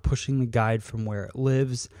so you're not pushing the guide from where it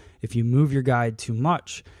lives. If you move your guide too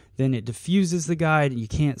much, then it diffuses the guide, you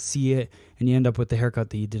can't see it, and you end up with the haircut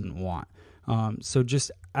that you didn't want. So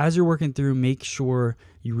just as you're working through, make sure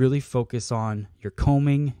you really focus on your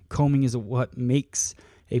combing. Combing is what makes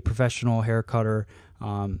a professional hair cutter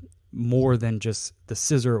more than just the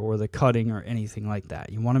scissor or the cutting or anything like that.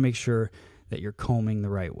 You want to make sure that you're combing the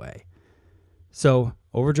right way. So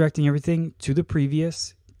over directing everything to the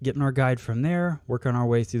previous, getting our guide from there, working our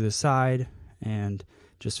way through the side, and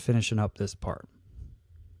just finishing up this part.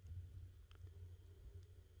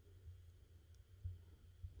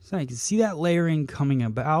 So you can see that layering coming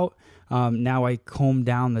about. Now I comb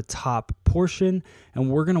down the top portion, and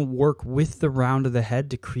we're going to work with the round of the head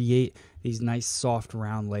to create these nice soft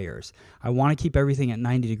round layers. I want to keep everything at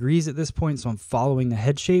 90 degrees at this point, so I'm following the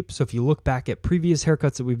head shape. So if you look back at previous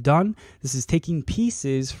haircuts that we've done, this is taking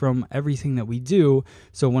pieces from everything that we do.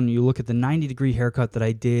 So when you look at the 90-degree haircut that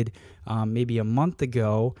I did maybe a month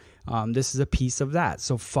ago, this is a piece of that.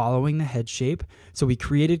 So following the head shape. So we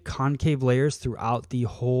created concave layers throughout the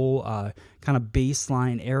whole kind of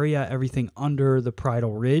baseline area, everything under the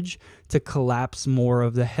parietal ridge, to collapse more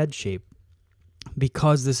of the head shape.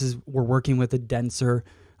 Because we're working with a denser,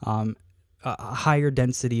 a higher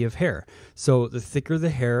density of hair. So the thicker the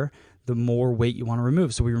hair, the more weight you want to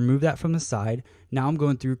remove. So we remove that from the side. Now I'm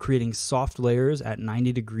going through creating soft layers at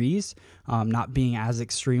 90 degrees, not being as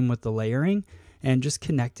extreme with the layering, and just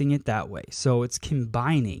connecting it that way. So it's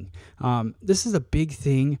combining. This is a big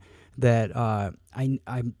thing that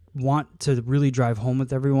I want to really drive home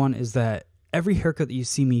with everyone, is that every haircut that you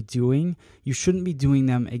see me doing, you shouldn't be doing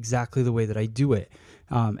them exactly the way that I do it.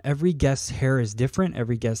 Every guest's hair is different.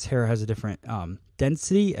 Every guest's hair has a different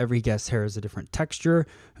density. Every guest's hair has a different texture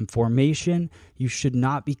and formation. You should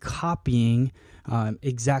not be copying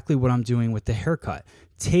exactly what I'm doing with the haircut.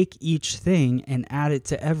 Take each thing and add it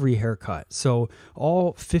to every haircut. So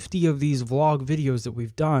all 50 of these vlog videos that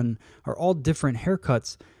we've done are all different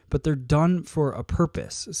haircuts, but they're done for a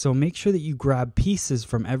purpose. So make sure that you grab pieces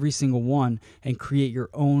from every single one and create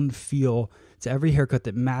your own feel to every haircut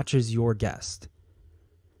that matches your guest.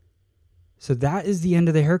 So that is the end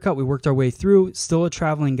of the haircut. We worked our way through, still a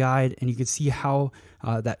traveling guide, and you can see how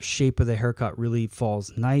that shape of the haircut really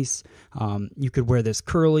falls nice. You could wear this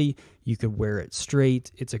curly, you could wear it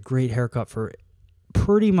straight. It's a great haircut for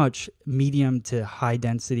pretty much medium to high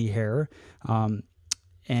density hair.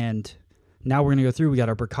 And now we're going to go through, we got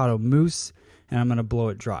our Bricado mousse, and I'm going to blow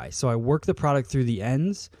it dry. So I work the product through the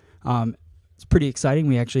ends. It's pretty exciting.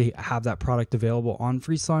 We actually have that product available on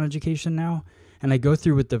Free Salon Education now. And I go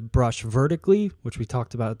through with the brush vertically, which we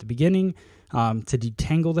talked about at the beginning, to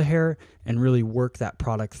detangle the hair and really work that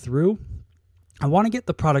product through. I want to get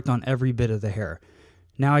the product on every bit of the hair.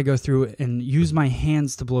 Now I go through and use my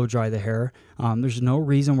hands to blow dry the hair. There's no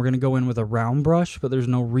reason, we're going to go in with a round brush, but there's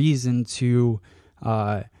no reason to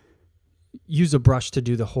use a brush to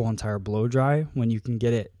do the whole entire blow dry when you can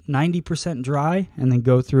get it 90% dry and then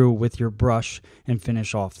go through with your brush and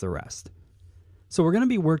finish off the rest. So we're going to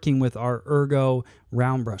be working with our Ergo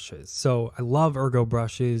round brushes. So I love Ergo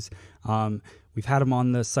brushes. We've had them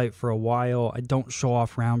on the site for a while. I don't show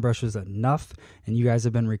off round brushes enough, and you guys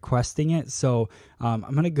have been requesting it. So I'm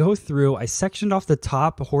going to go through. I sectioned off the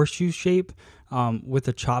top, a horseshoe shape, with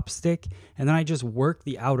a chopstick, and then I just work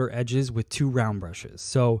the outer edges with 2 round brushes.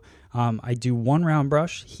 So I do 1 round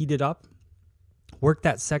brush, heat it up, work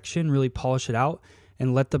that section, really polish it out,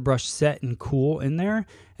 and let the brush set and cool in there.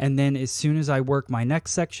 And then as soon as I work my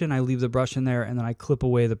next section, I leave the brush in there and then I clip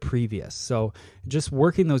away the previous. So just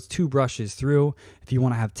working those 2 brushes through. If you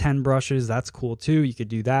want to have 10 brushes, that's cool too. You could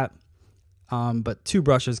do that. But 2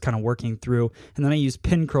 brushes kind of working through. And then I use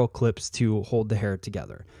pin curl clips to hold the hair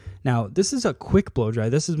together. Now, this is a quick blow dry.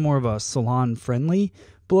 This is more of a salon friendly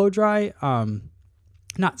blow dry.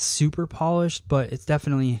 Not super polished, but it's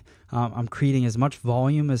definitely, I'm creating as much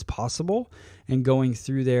volume as possible and going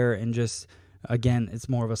through there and just, again, it's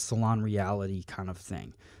more of a salon reality kind of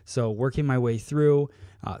thing. So working my way through,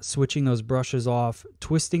 switching those brushes off,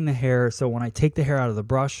 twisting the hair. So when I take the hair out of the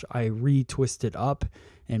brush, I re-twist it up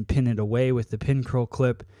and pin it away with the pin curl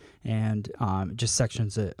clip, and just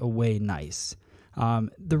sections it away nice.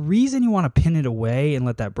 The reason you want to pin it away and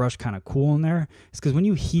let that brush kind of cool in there is because when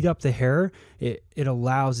you heat up the hair, it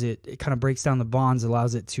allows it kind of breaks down the bonds,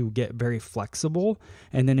 allows it to get very flexible.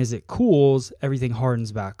 And then as it cools, everything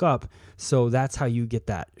hardens back up. So that's how you get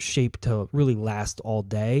that shape to really last all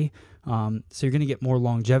day. So you're going to get more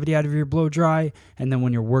longevity out of your blow dry. And then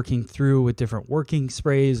when you're working through with different working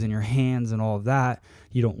sprays and your hands and all of that,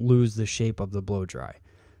 you don't lose the shape of the blow dry.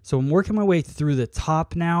 So I'm working my way through the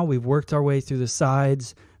top now. We've worked our way through the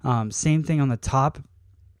sides. Same thing on the top.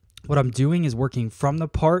 What I'm doing is working from the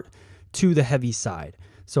part to the heavy side.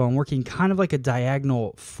 So I'm working kind of like a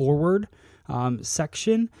diagonal forward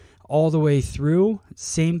section all the way through.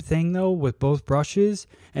 Same thing though with both brushes.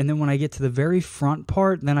 And then when I get to the very front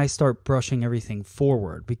part, then I start brushing everything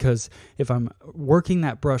forward, because if I'm working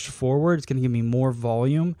that brush forward, it's going to give me more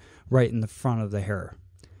volume right in the front of the hair.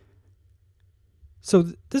 So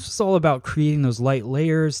this was all about creating those light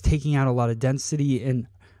layers, taking out a lot of density in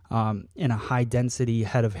a high density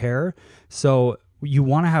head of hair. So you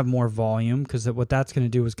want to have more volume, because what that's going to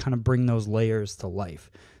do is kind of bring those layers to life.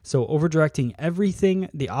 So over directing everything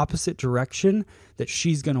the opposite direction that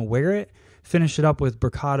she's going to wear it, finish it up with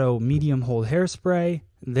Bricado medium hold hairspray,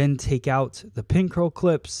 then take out the pin curl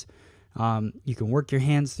clips. You can work your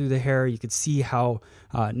hands through the hair. You can see how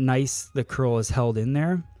nice the curl is held in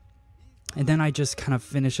there. And then I just kind of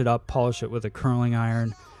finish it up, polish it with a curling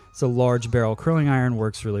iron. It's a large barrel curling iron,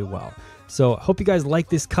 works really well. So I hope you guys like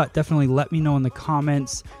this cut. Definitely let me know in the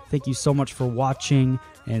comments. Thank you so much for watching,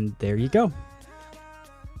 and there you go.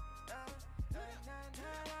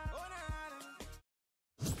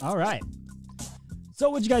 All right. So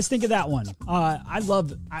what'd you guys think of that one? I love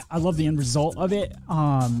the end result of it.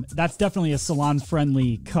 That's definitely a salon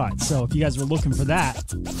friendly cut. So if you guys were looking for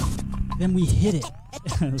that, then we hit it.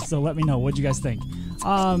 So let me know. What'd you guys think?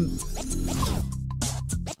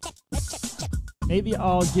 Maybe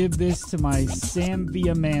I'll give this to my Sam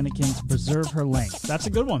via mannequin to preserve her length. That's a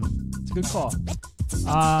good one. It's a good call.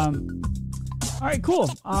 All right, cool.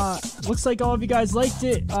 Looks like all of you guys liked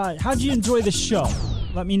it. How'd you enjoy the show?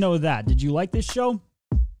 Let me know that. Did you like this show?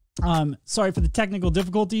 Sorry for the technical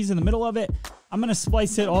difficulties in the middle of it. I'm going to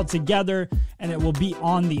splice it all together, and it will be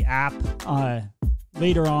on the app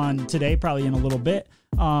later on today, probably in a little bit.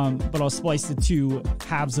 But I'll splice the 2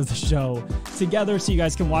 halves of the show together so you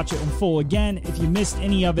guys can watch it in full again. If you missed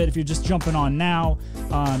any of it, if you're just jumping on now,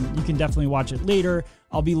 you can definitely watch it later.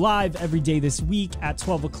 I'll be live every day this week at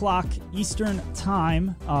 12 o'clock Eastern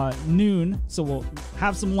time, noon. So we'll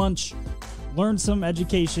have some lunch, learn some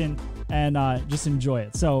education, and just enjoy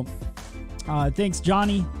it. So thanks,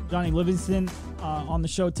 Johnny Livingston, on the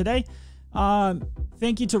show today.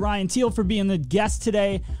 Thank you to Ryan Teal for being the guest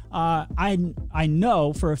today. I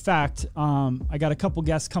know for a fact I got a couple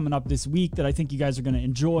guests coming up this week that I think you guys are going to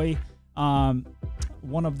enjoy.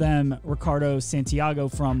 One of them, Ricardo Santiago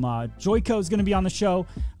from Joico, is going to be on the show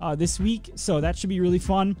this week, so that should be really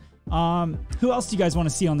fun. Who else do you guys want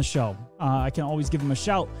to see on the show? I can always give them a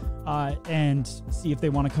shout and see if they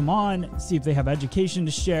want to come on, see if they have education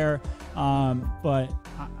to share. But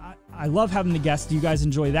I love having the guests. Do you guys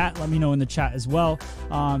enjoy that? Let me know in the chat as well.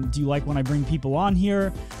 Do you like when I bring people on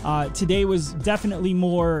here? Today was definitely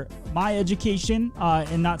more my education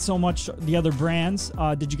and not so much the other brands.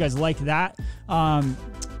 Did you guys like that?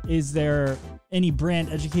 Is there any brand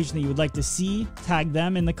education that you would like to see? Tag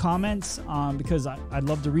them in the comments because I'd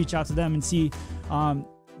love to reach out to them and see.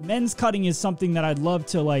 Men's cutting is something that I'd love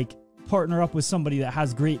to like partner up with somebody that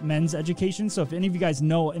has great men's education. So if any of you guys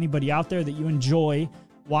know anybody out there that you enjoy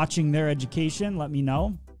watching their education, let me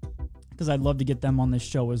know because I'd love to get them on this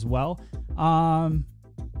show as well.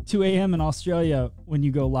 2 a.m. in Australia when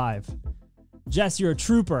you go live. Jess, you're a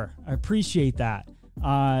trooper. I appreciate that.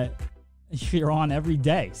 You're on every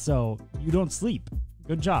day, so you don't sleep.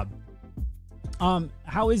 Good job.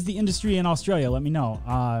 How is the industry in Australia? Let me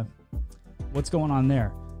know. What's going on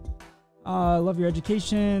there? Love your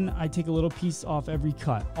education. I take a little piece off every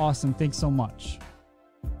cut. Awesome. Thanks so much.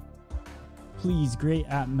 Please, great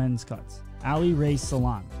at men's cuts. Ali Ray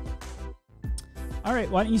Salon. All right,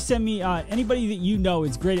 why don't you send me anybody that you know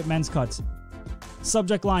is great at men's cuts?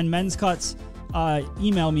 Subject line men's cuts.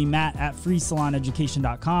 Email me,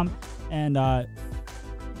 matt@freesaloneducation.com, and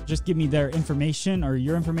just give me their information or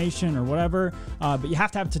your information or whatever. But you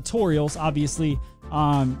have to have tutorials, obviously.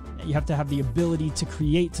 You have to have the ability to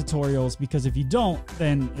create tutorials because if you don't,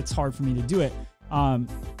 then it's hard for me to do it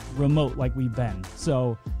remote like we've been.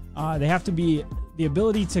 So they have to be the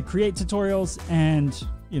ability to create tutorials and,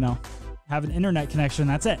 you know, have an internet connection.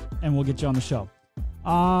 That's it. And we'll get you on the show.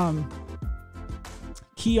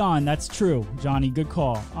 Keon, that's true. Johnny, good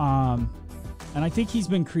call. And I think he's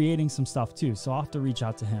been creating some stuff too. So I'll have to reach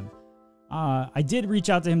out to him. I did reach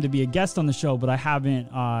out to him to be a guest on the show, but I haven't,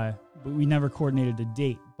 but we never coordinated a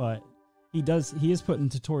date, but he is putting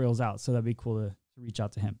tutorials out. So that'd be cool to reach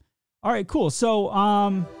out to him. All right, cool. So,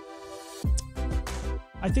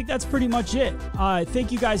 I think that's pretty much it.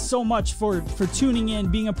 Thank you guys so much for tuning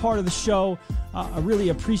in, being a part of the show. I really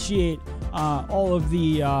appreciate all of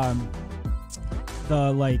the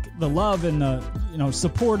love and the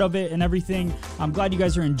support of it and everything. I'm glad you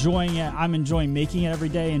guys are enjoying it. I'm enjoying making it every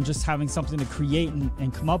day and just having something to create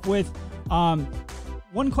and come up with. One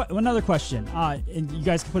other question, and you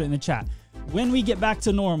guys can put it in the chat. When we get back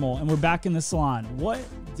to normal and we're back in the salon, what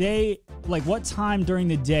time during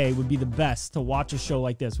the day would be the best to watch a show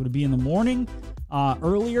like this? Would it be in the morning,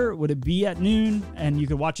 earlier? Would it be at noon and you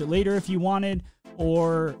could watch it later if you wanted?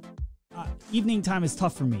 Or evening time is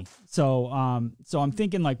tough for me. So I'm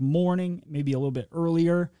thinking like morning, maybe a little bit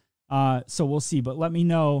earlier. So we'll see, but let me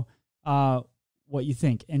know what you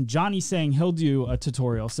think. And Johnny's saying he'll do a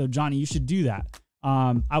tutorial. So Johnny, you should do that.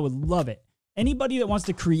 I would love it. Anybody that wants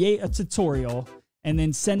to create a tutorial and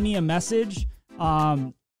then send me a message,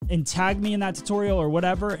 and tag me in that tutorial or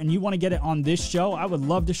whatever, and you want to get it on this show, I would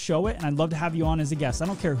love to show it, and I'd love to have you on as a guest. I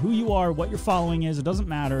don't care who you are, what your following is, it doesn't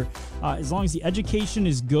matter. As long as the education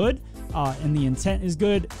is good and the intent is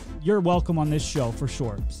good, you're welcome on this show for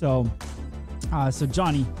sure. So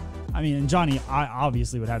Johnny, I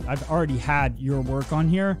obviously would have. I've already had your work on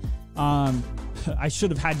here. I should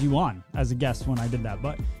have had you on as a guest when I did that,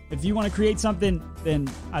 but if you want to create something, then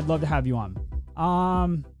I'd love to have you on.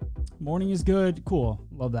 Morning is good. Cool.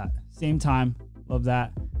 Love that. Same time. Love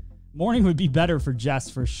that. Morning would be better for Jess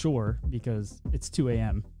for sure because it's 2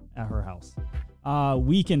 a.m. at her house.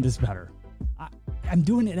 Weekend is better. I'm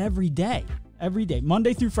doing it every day. Every day.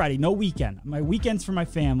 Monday through Friday. No weekend. My weekend's for my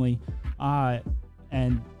family.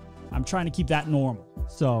 And I'm trying to keep that normal.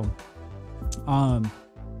 So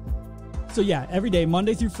yeah, every day,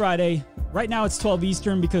 Monday through Friday. Right now it's 12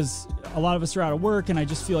 Eastern because a lot of us are out of work and I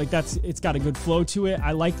just feel like it's got a good flow to it.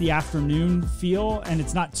 I like the afternoon feel and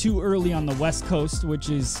it's not too early on the West Coast, which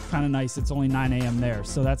is kind of nice. It's only 9 a.m. there,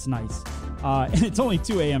 so that's nice. And it's only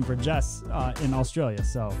 2 a.m. for Jess in Australia.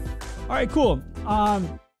 So, all right, cool. I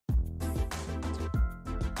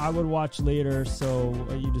would watch later, so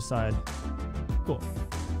you decide. Cool.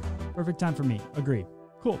 Perfect time for me. Agree.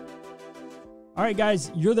 Cool. All right,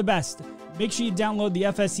 guys, you're the best. make sure you download the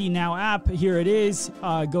FSE Now app. Here it is.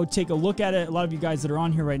 Go take a look at it. A lot of you guys that are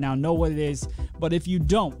on here right now know what it is. But if you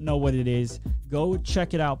don't know what it is, go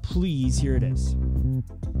check it out, please. Here it is.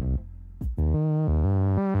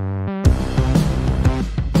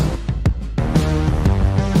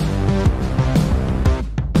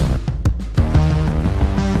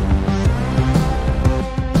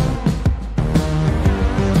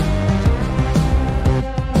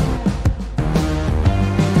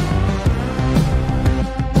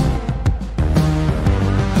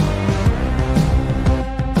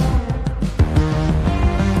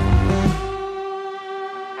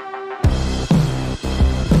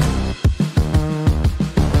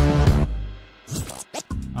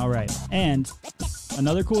 All right, and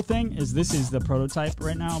another cool thing is this is the prototype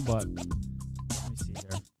right now, but let me see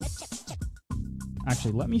here.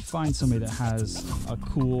 Actually, let me find somebody that has a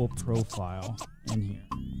cool profile in here.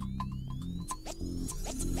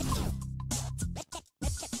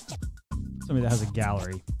 Somebody that has a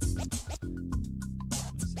gallery.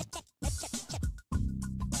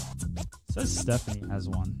 It says Stephanie has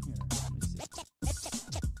one. Here, let me see.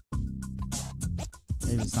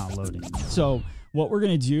 Maybe it's not loading. So what we're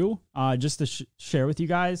going to do, just to share with you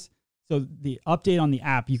guys, so the update on the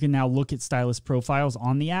app, you can now look at stylist profiles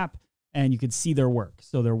on the app, and you can see their work.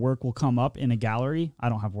 So their work will come up in a gallery. I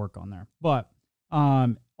don't have work on there. But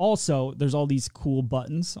also, there's all these cool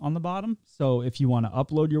buttons on the bottom. So if you want to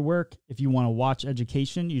upload your work, if you want to watch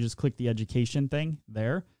education, you just click the education thing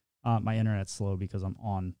there. My internet's slow because I'm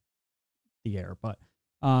on the air. But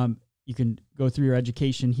you can go through your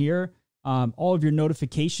education here. All of your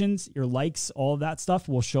notifications, your likes, all of that stuff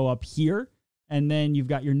will show up here. And then you've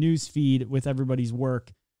got your news feed with everybody's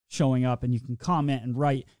work showing up, and you can comment and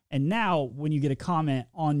write. And now when you get a comment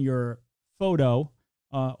on your photo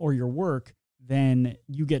or your work, then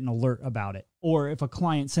you get an alert about it. Or if a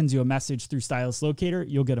client sends you a message through Stylist Locator,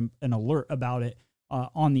 you'll get an alert about it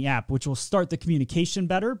on the app, which will start the communication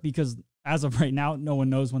better, because as of right now, no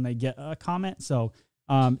one knows when they get a comment. So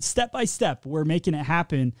step by step, we're making it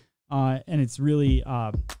happen. And it's really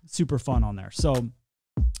super fun on there. So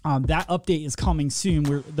that update is coming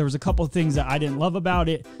soon. There was a couple of things that I didn't love about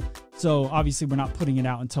it. So obviously we're not putting it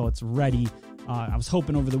out until it's ready. I was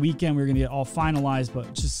hoping over the weekend we were going to get all finalized,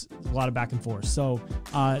 but just a lot of back and forth. So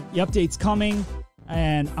the update's coming,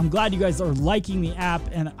 and I'm glad you guys are liking the app.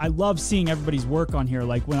 And I love seeing everybody's work on here.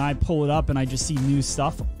 Like when I pull it up and I just see new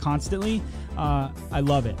stuff constantly, I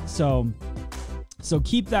love it. So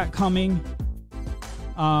keep that coming.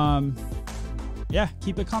 Yeah,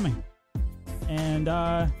 keep it coming, and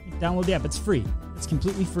download the app. It's free. It's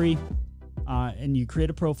completely free. And you create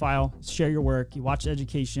a profile, share your work, you watch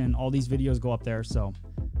education, all these videos go up there. So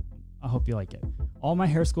I hope you like it. All my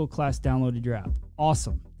hair school class downloaded your app.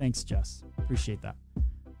 Awesome. Thanks, Jess. Appreciate that.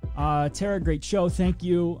 Tara, great show. Thank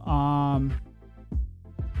you.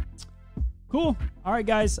 Cool. All right,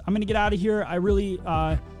 guys, I'm going to get out of here. I really,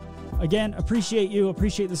 again, appreciate you.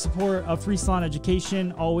 Appreciate the support of Free Salon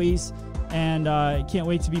Education always. And can't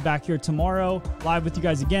wait to be back here tomorrow live with you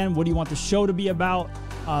guys again. What do you want the show to be about?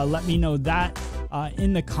 Let me know that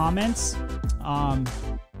in the comments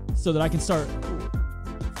so that I can start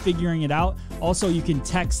figuring it out. Also, you can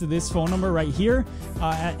text this phone number right here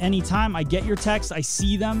at any time. I get your texts. I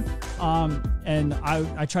see them. And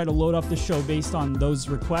I try to load up the show based on those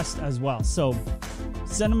requests as well. So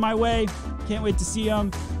send them my way. Can't wait to see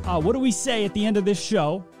them. What do we say at the end of this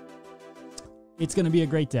show? It's going to be a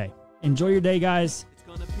great day. Enjoy your day, guys. It's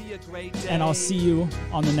gonna be a great day. And I'll see you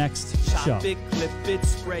on the next show. Chop it, clip it,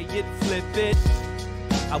 spray it, flip it.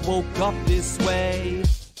 I woke up this way.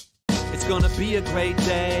 It's gonna be a great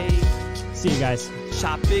day. See you guys.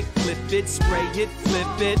 Chop it, clip it, spray it,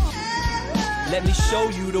 flip it. Let me show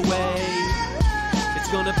you the way.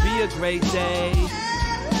 It's gonna be a great day.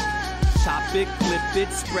 Chop it, clip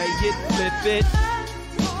it, spray it, flip it.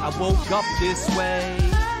 I woke up this way.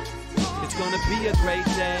 It's gonna be a great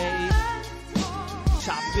day.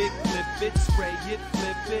 Chop it, clip it, spray it,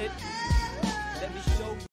 flip it. Let me show you.